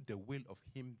do the will of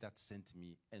him that sent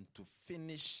me and to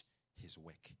finish his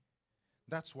work.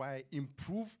 That's why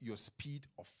improve your speed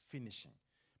of finishing.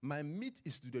 My meat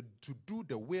is to do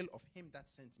the will of him that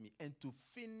sent me and to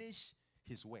finish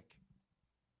his work.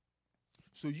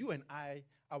 So you and I,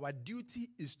 our duty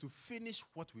is to finish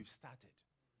what we've started.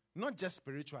 Not just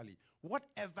spiritually.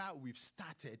 Whatever we've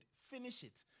started, finish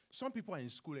it. Some people are in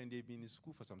school and they've been in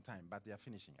school for some time, but they are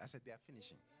finishing. I said they are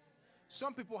finishing.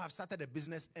 Some people have started a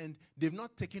business and they've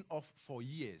not taken off for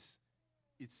years.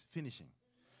 It's finishing.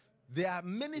 There are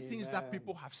many things that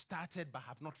people have started but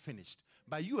have not finished.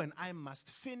 But you and I must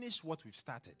finish what we've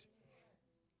started.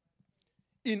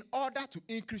 In order to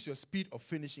increase your speed of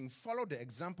finishing, follow the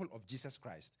example of Jesus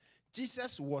Christ.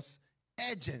 Jesus was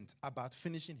urgent about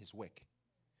finishing his work.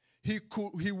 He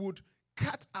would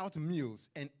cut out meals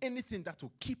and anything that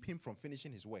will keep him from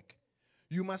finishing his work.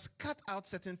 You must cut out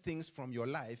certain things from your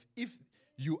life if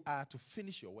you are to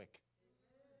finish your work.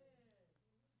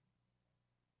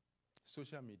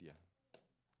 Social media.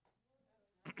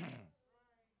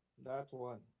 That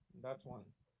one.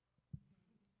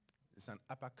 It's an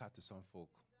uppercut to some folk.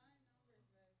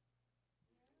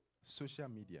 Social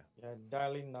media. Yeah,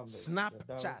 dialing numbers.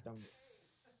 Snapchat.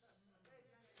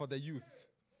 For the youth.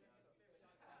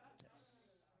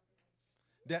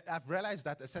 Yes. I've realized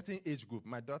that a certain age group,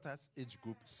 my daughter's age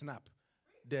group, Snap.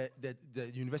 The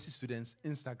university students,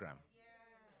 Instagram.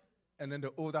 And then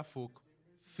the older folk,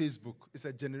 Facebook. It's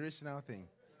a generational thing.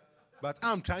 But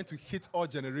I'm trying to hit all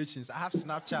generations. I have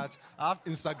Snapchat, I have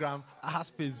Instagram, I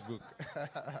have Facebook.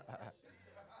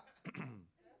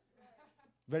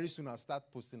 Very soon I'll start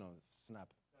posting on Snap.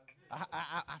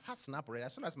 I've had Snap already.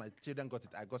 As soon as my children got it,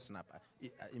 I got Snap. I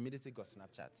immediately got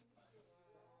Snapchat.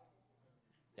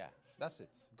 Yeah, that's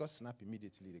it. Got Snap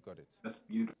immediately, they got it. That's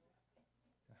beautiful.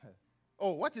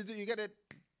 Oh, what is it? You get it?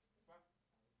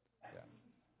 Yeah.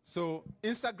 So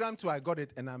Instagram too, I got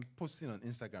it, and I'm posting on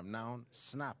Instagram now.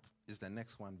 Snap is the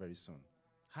next one very soon.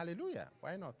 Hallelujah.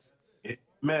 Why not?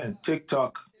 Amen.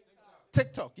 TikTok.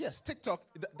 Yes, TikTok.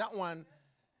 That one.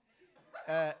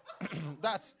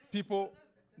 That's people.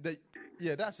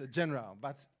 That's a general.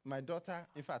 But my daughter,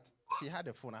 in fact, she had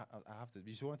a phone. I have to.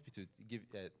 She wants me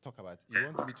to talk about. She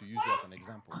wants me to use you as an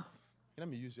example. Let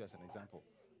me use you as an example.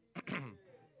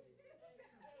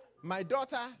 My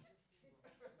daughter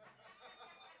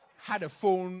had a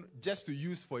phone just to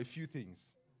use for a few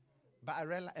things. But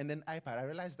and then iPad, I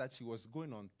realized that she was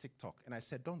going on TikTok. And I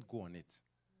said, don't go on it.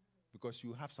 Because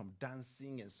you have some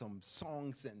dancing and some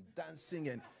songs and dancing.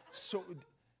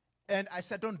 And I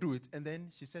said, don't do it. And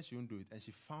then she said she won't do it. And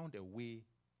she found a way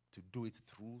to do it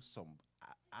through some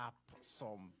app,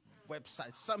 some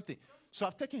website, something. So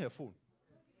I've taken her phone.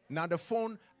 Now the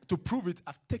phone, to prove it,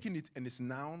 I've taken it and it's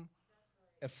now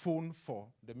a phone for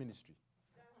the ministry.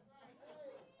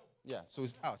 Yeah, so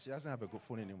it's out. She doesn't have a good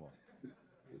phone anymore.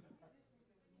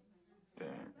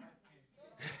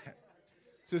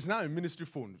 So it's now a ministry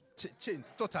phone. Change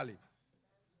totally.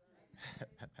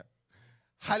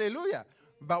 Hallelujah.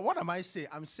 But what am I saying?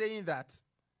 I'm saying that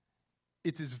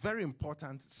it is very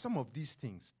important. Some of these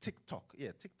things, TikTok.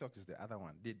 Yeah, TikTok is the other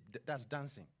one. That's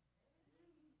dancing.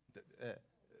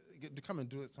 Come and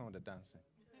do some of the dancing.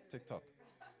 TikTok.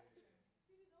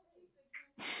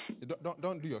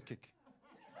 Don't do your kick.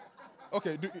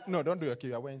 Okay, don't do your kick.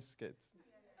 You're wearing skirts.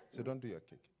 So don't do your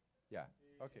kick. Yeah,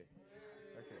 okay.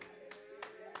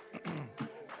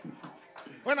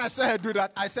 When I saw her do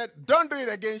that, I said, don't do it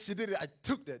again. She did it. I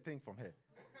took the thing from her.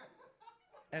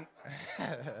 And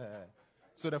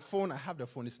so the phone, I have the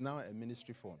phone. It's now a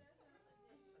ministry phone.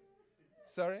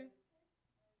 Sorry?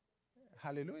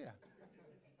 Hallelujah.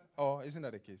 Oh, isn't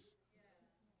that the case?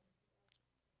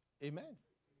 Amen.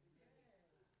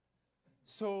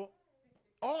 So,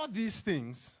 all these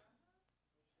things,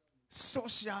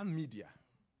 social media,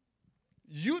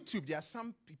 YouTube, there are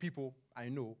some people I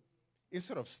know,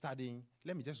 instead of studying,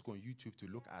 let me just go on YouTube to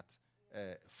look at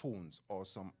phones or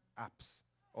some apps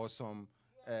or some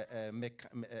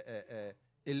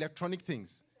electronic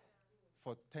things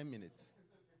for 10 minutes.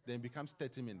 Then it becomes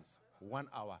 30 minutes, 1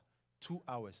 hour, 2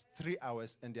 hours, 3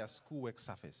 hours, and their schoolwork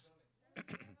suffers.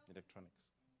 Electronics.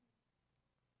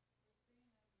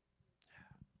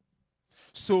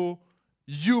 So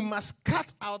you must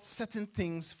cut out certain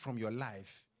things from your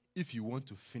life if you want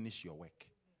to finish your work.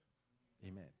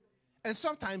 Amen. And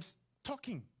sometimes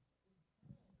talking.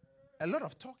 A lot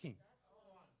of talking.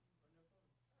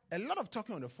 A lot of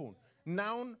talking on the phone.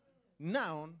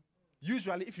 Now,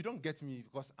 usually if you don't get me,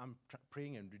 because I'm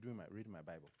praying and reading my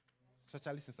Bible,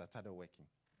 especially since I started working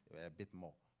a bit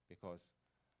more, because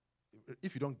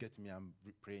if you don't get me, I'm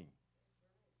praying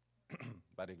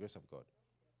by the grace of God.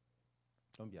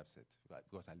 Don't be upset,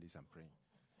 because at least I'm praying.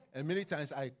 And many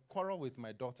times I quarrel with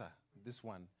my daughter, this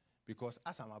one, because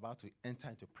as I'm about to enter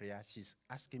into prayer, she's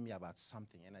asking me about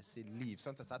something, and I say, leave.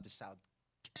 Sometimes I have to shout,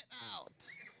 get out.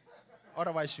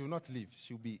 Otherwise, she will not leave.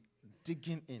 She'll be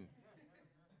digging in.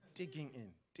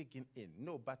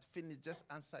 No, but finish, just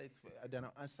answer it, then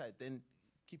I'll answer it, then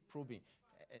keep probing.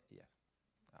 Yes.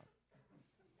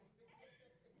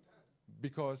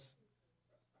 Because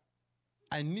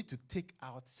I need to take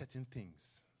out certain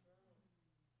things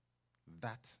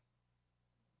that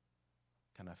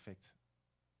can affect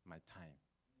my time.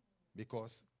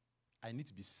 Because I need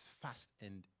to be fast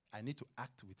and I need to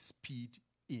act with speed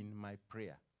in my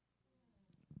prayer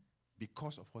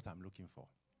because of what I'm looking for.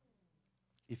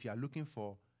 If you are looking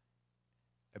for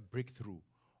a breakthrough,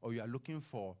 or you are looking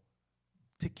for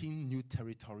taking new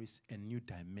territories and new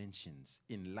dimensions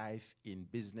in life, in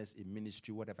business, in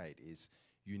ministry, whatever it is,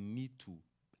 you need to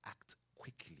act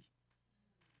quickly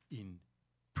in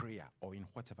prayer or in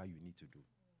whatever you need to do.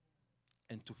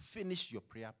 And to finish your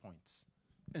prayer points.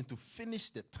 And to finish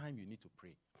the time you need to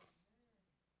pray.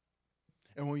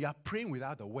 And when you are praying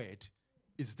without the word,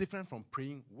 it's different from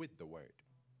praying with the word.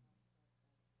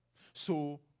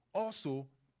 So, also,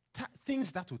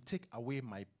 things that will take away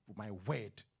my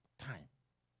word time,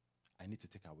 I need to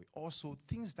take away. Also,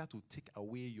 things that will take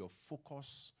away your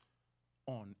focus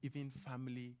on even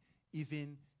family,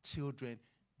 even children.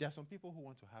 There are some people who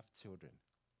want to have children.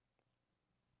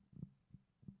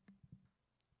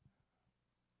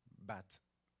 But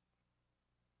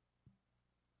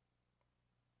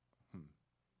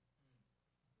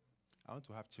I want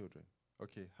to have children.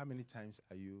 Okay, how many times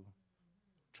are you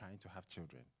trying to have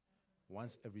children?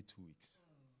 Once every 2 weeks.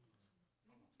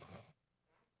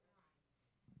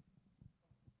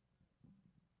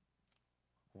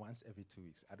 Once every 2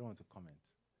 weeks. I don't want to comment.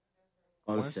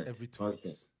 Once every 2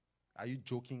 weeks. Are you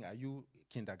joking? Are you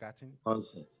kindergarten?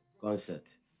 Concert.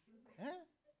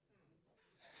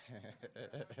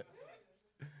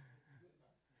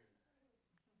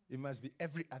 It must be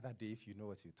every other day if you know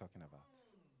what you're talking about.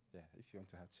 Yeah, if you want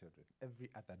to have children. Every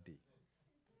other day.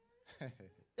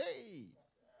 Hey!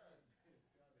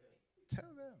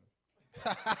 Tell them.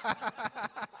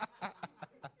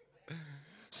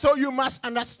 So you must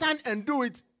understand and do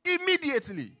it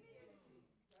immediately.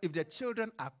 If the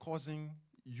children are causing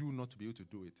you not to be able to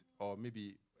do it, or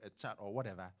maybe a child or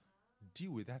whatever,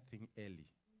 deal with that thing early.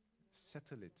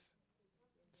 Settle it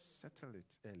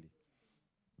early.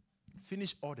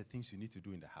 Finish all the things you need to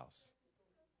do in the house.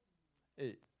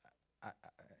 Hey,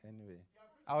 anyway,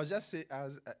 I was just saying,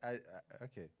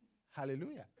 okay,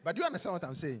 hallelujah. But do you understand what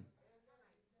I'm saying?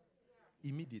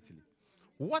 Immediately.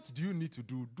 What do you need to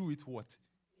do? Do it what?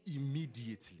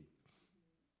 Immediately.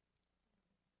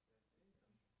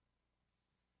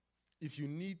 If you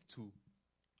need to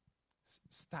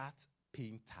start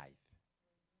paying tithe,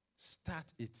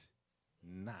 start it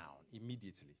now,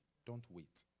 immediately. Don't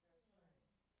wait.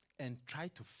 And try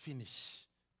to finish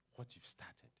what you've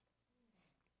started.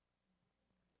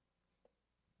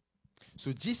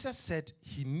 So Jesus said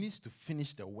he needs to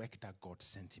finish the work that God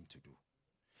sent him to do.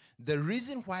 The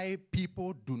reason why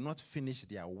people do not finish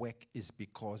their work is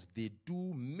because they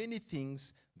do many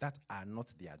things that are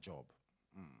not their job.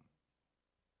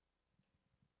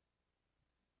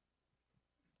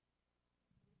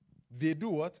 They do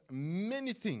what?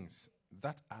 Many things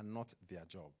that are not their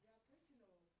job.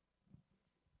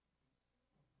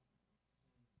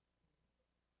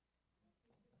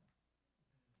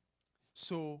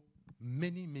 So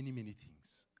many, many, many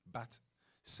things. But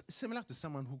similar to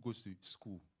someone who goes to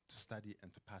school to study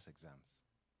and to pass exams.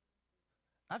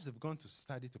 As they've gone to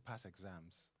study to pass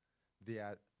exams, they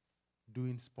are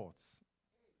doing sports.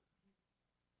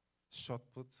 Shot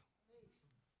put,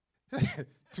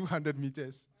 200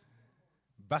 meters,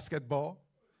 basketball.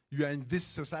 You are in this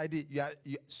society, you are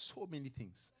so many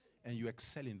things. And you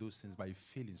excel in those things, but you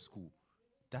fail in school.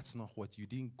 That's not what you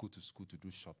didn't go to school to do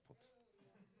shot put.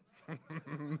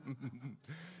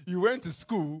 You went to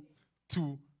school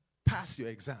to pass your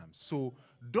exams. So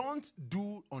don't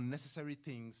do unnecessary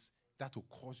things that will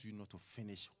cause you not to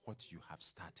finish what you have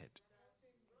started.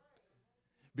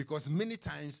 Because many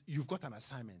times you've got an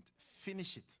assignment,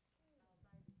 finish it.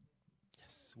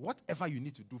 Yes, whatever you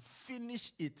need to do,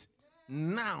 finish it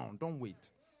now. Don't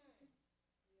wait.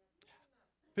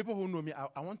 People who know me,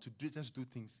 I want to just do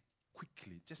things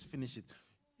quickly. Just finish it.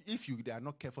 If they are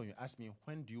not careful, you ask me,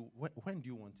 when do you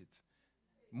want it?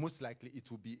 Most likely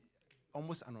it will be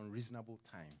almost an unreasonable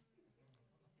time.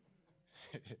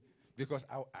 Because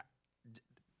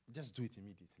just do it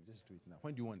immediately. Just do it now.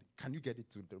 When do you want it? Can you get it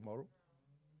to tomorrow?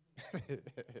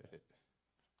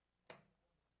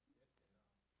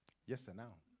 Yes and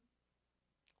now.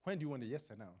 When do you want it? Yes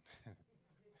and now.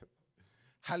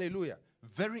 Hallelujah.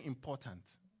 Very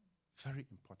important. Very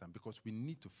important, because we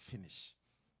need to finish.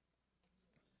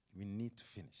 We need to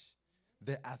finish.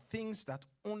 There are things that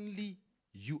only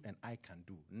you and I can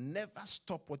do. Never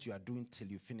stop what you are doing till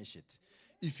you finish it.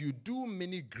 If you do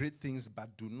many great things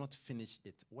but do not finish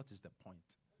it, what is the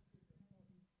point?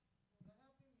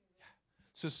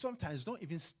 So sometimes don't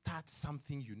even start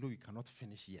something you know you cannot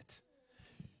finish yet.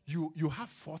 You have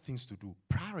 4 things to do.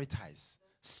 Prioritize.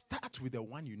 Start with the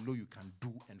one you know you can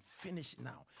do and finish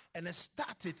now. And then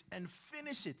start it and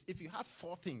finish it. If you have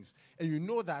 4 things and you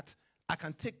know that I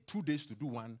can take 2 days to do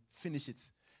one, finish it.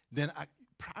 Then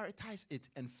prioritize it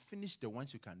and finish the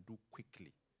ones you can do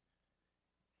quickly.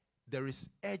 There is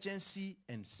urgency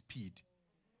and speed.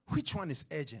 Which one is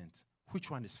urgent?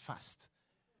 Which one is fast?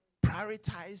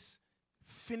 Prioritize,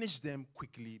 finish them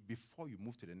quickly before you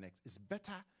move to the next. It's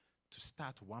better to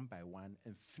start one by one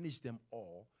and finish them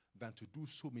all than to do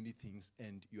so many things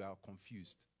and you are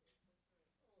confused.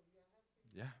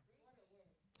 Yeah.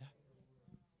 Yeah.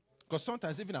 Because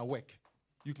sometimes even at work,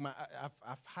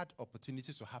 I've had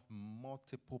opportunities to have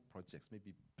multiple projects,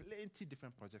 maybe plenty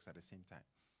different projects at the same time.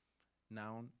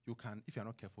 Now, you can, if you're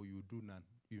not careful, you do none.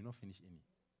 You will not finish any.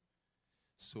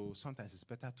 So sometimes it's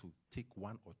better to take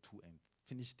 1 or 2 and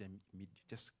finish them immediately.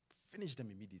 Just finish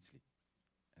them immediately.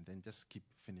 And then just keep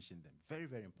finishing them. Very,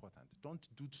 very important. Don't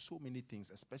do so many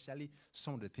things, especially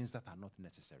some of the things that are not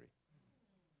necessary.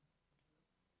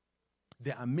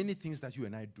 There are many things that you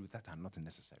and I do that are not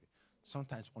necessary.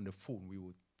 Sometimes on the phone, we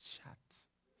will chat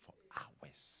for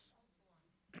hours.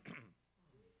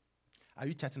 Are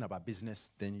you chatting about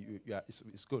business? Then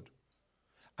it's good.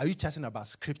 Are you chatting about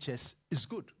scriptures? It's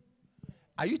good.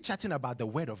 Are you chatting about the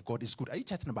word of God? It's good. Are you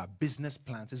chatting about business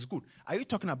plans? It's good. Are you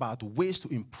talking about ways to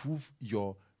improve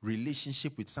your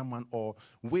relationship with someone or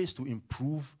ways to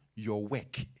improve your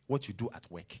work, what you do at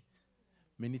work?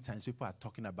 Many times people are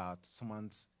talking about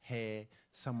someone's hair,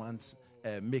 someone's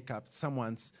makeup,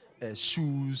 someone's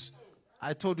shoes.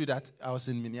 I told you that I was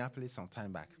in Minneapolis some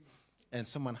time back, and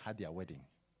someone had their wedding.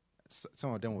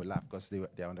 Some of them will laugh because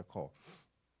they're on the call.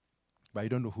 But you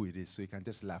don't know who it is, so you can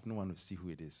just laugh. No one will see who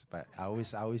it is. But I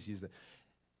always use that.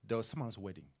 There was someone's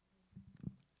wedding,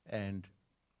 and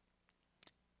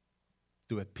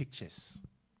there were pictures.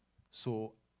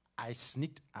 So I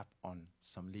sneaked up on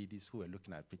some ladies who were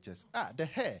looking at pictures. The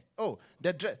hair. Oh,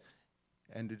 the dress.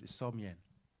 And they saw me and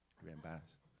they were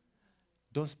embarrassed.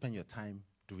 Don't spend your time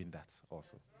doing that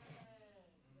also.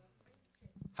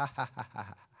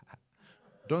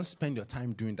 Don't spend your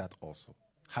time doing that also.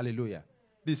 Hallelujah.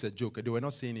 This is a joke. They were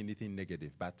not saying anything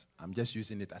negative, but I'm just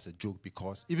using it as a joke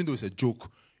because even though it's a joke,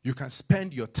 you can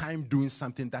spend your time doing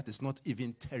something that is not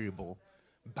even terrible,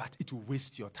 but it will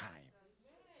waste your time.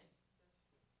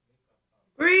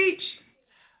 Preach.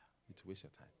 It will waste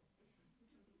your time.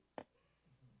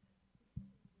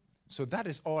 So that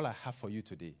is all I have for you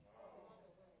today.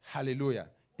 Hallelujah.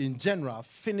 In general,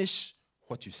 finish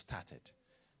what you started.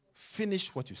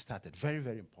 Finish what you started. Very,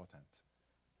 very important.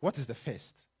 What is the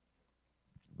first?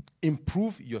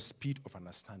 Improve your speed of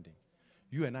understanding.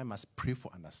 You and I must pray for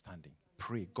understanding.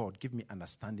 Pray, God, give me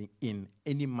understanding in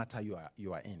any matter you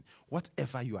are in.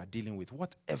 Whatever you are dealing with,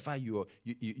 whatever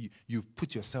you've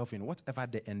put yourself in, whatever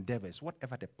the endeavors,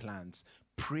 whatever the plans,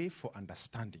 pray for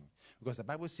understanding. Because the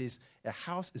Bible says a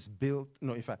house is built,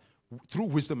 through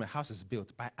wisdom a house is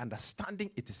built. By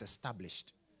understanding it is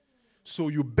established. So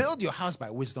you build your house by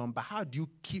wisdom, but how do you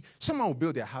keep... Someone will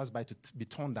build their house by to be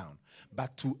torn down.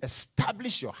 But to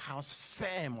establish your house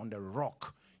firm on the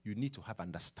rock, you need to have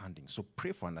understanding. So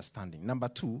pray for understanding. Number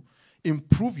 2,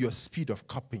 improve your speed of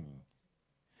copying.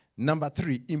 Number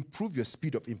 3, improve your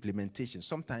speed of implementation.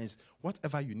 Sometimes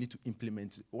whatever you need to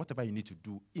implement, whatever you need to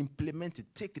do, implement it,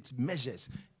 take its measures.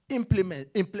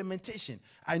 Implementation.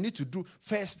 I need to do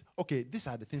first, okay, these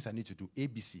are the things I need to do,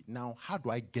 ABC. Now, how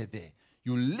do I get there?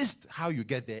 You list how you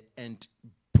get there and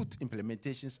put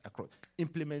implementations across.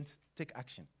 Implement, take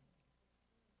action.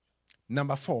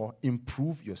 Number 4,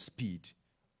 improve your speed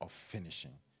of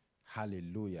finishing.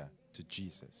 Hallelujah to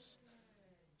Jesus.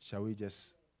 Shall we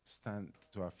just stand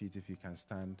to our feet, if you can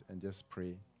stand, and just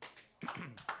pray?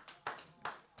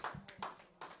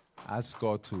 Ask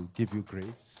God to give you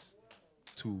grace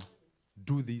to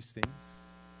do these things,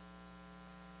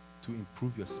 to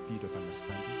improve your speed of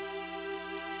understanding,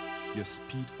 your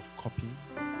speed of copying,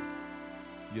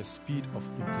 your speed of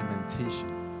implementation,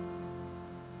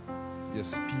 your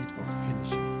speed of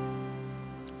finishing.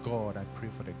 God, I pray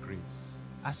for the grace.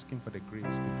 Ask Him for the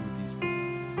grace to do these things.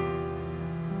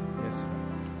 Yes, Lord.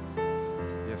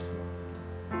 Yes, Lord.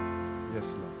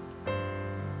 Yes, Lord.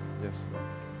 Yes, Lord.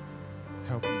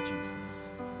 Help me, Jesus.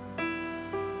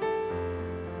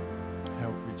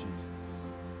 Help me, Jesus.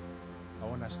 I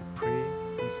want us to pray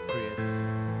these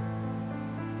prayers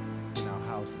in our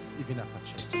houses, even after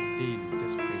church, daily.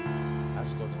 Just pray.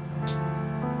 Ask God to help.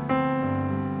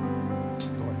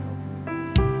 God, help me.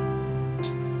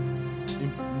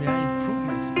 May I improve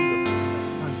my speed of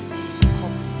understanding,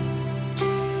 copy,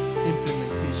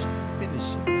 implementation,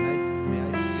 finishing. May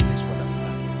I finish what I've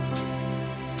started.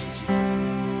 In Jesus'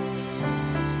 name.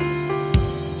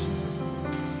 In Jesus'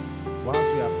 name. Whilst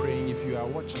we are praying, if you are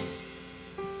watching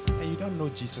and you don't know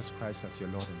Jesus Christ as your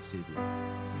Lord and Savior,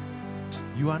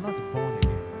 you are not born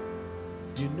again.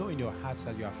 You know in your heart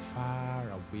that you are far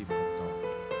away from God.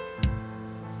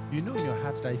 You know in your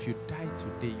heart that if you die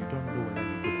today, you don't know whether you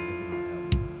go to heaven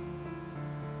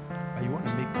or hell. But you want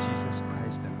to make Jesus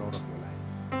Christ the Lord of your life.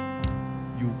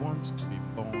 You want to be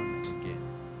born again.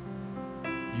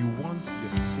 You want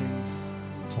your sins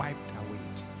wiped away.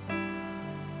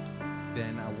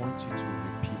 Then I want you to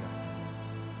repeat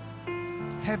after me.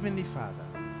 Heavenly Father,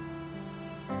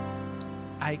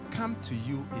 I come to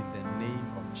you in the name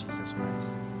of Jesus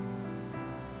Christ.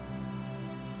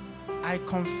 I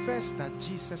confess that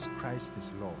Jesus Christ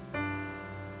is Lord.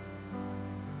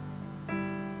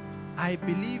 I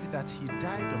believe that He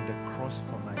died on the cross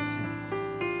for my sins.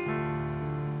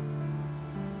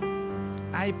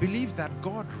 I believe that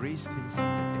God raised Him from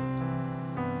the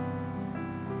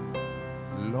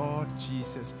dead. Lord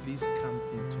Jesus, please come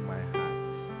into my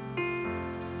heart.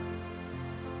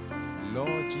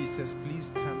 Lord Jesus,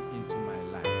 please come into my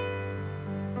life.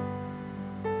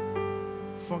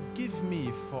 Forgive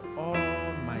me for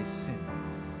all my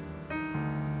sins.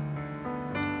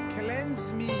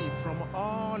 Cleanse me from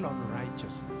all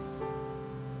unrighteousness.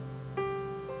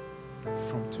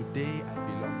 From today, I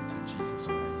belong to Jesus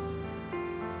Christ.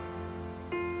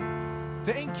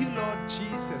 Thank you, Lord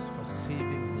Jesus, for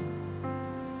saving me.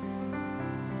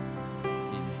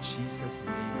 In Jesus' name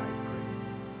I pray.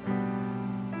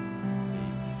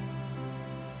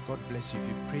 God bless you. If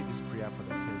you've prayed this prayer for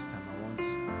the first time, I want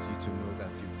you to know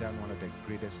that you've done one of the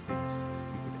greatest things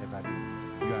you could ever do.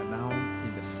 You are now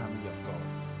in the family of God.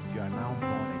 You are now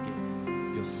born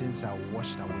again. Your sins are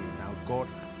washed away. Now God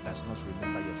does not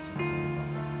remember your sins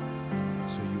anymore.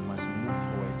 So you must move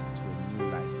forward to a new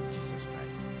life in Jesus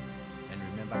Christ. And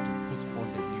remember to put on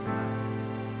the new man,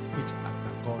 which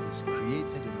after God is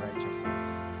created in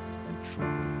righteousness and true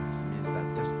holiness. It means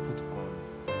that just put on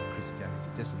Christianity.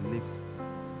 Just live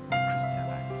a Christian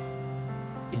life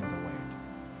in the Word.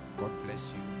 God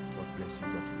bless you. God bless you.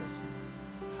 God bless you.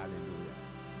 Hallelujah.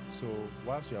 So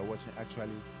whilst we are watching,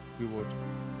 actually, we would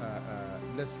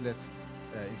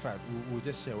in fact, we'll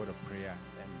just share a word of prayer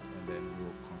and then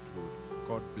we'll conclude.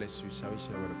 God bless you. Shall we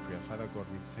share a word of prayer? Father God,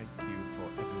 we thank you for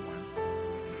everyone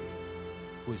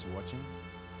who is watching.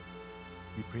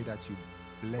 We pray that you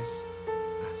bless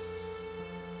us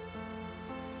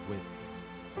with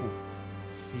hope,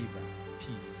 favor,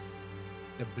 peace.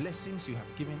 The blessings you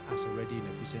have given us already in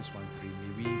Ephesians 1:3,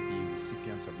 may we be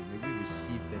recipients of it. May we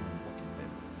receive them and walk in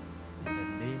them. In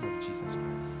the name of Jesus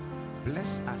Christ.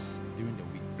 Bless us during the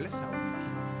week. Bless our week.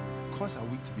 Cause our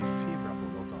week to be favorable,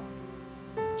 Lord God.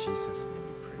 In Jesus' name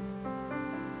we pray.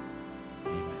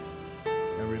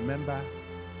 Amen. And remember,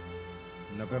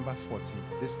 November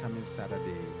 14th, this coming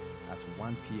Saturday at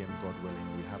 1 p.m., God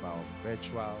willing, we have our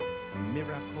virtual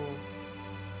miracle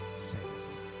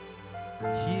service.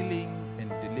 Healing and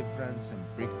deliverance and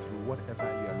breakthrough, whatever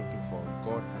you are looking for,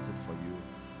 God has it for you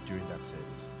during that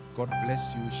service. God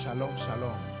bless you. Shalom,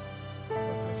 shalom.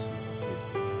 God bless you on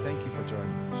Facebook. Thank you for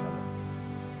joining. Shalom.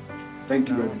 Thank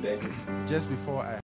you, Now, Reverend David. just before I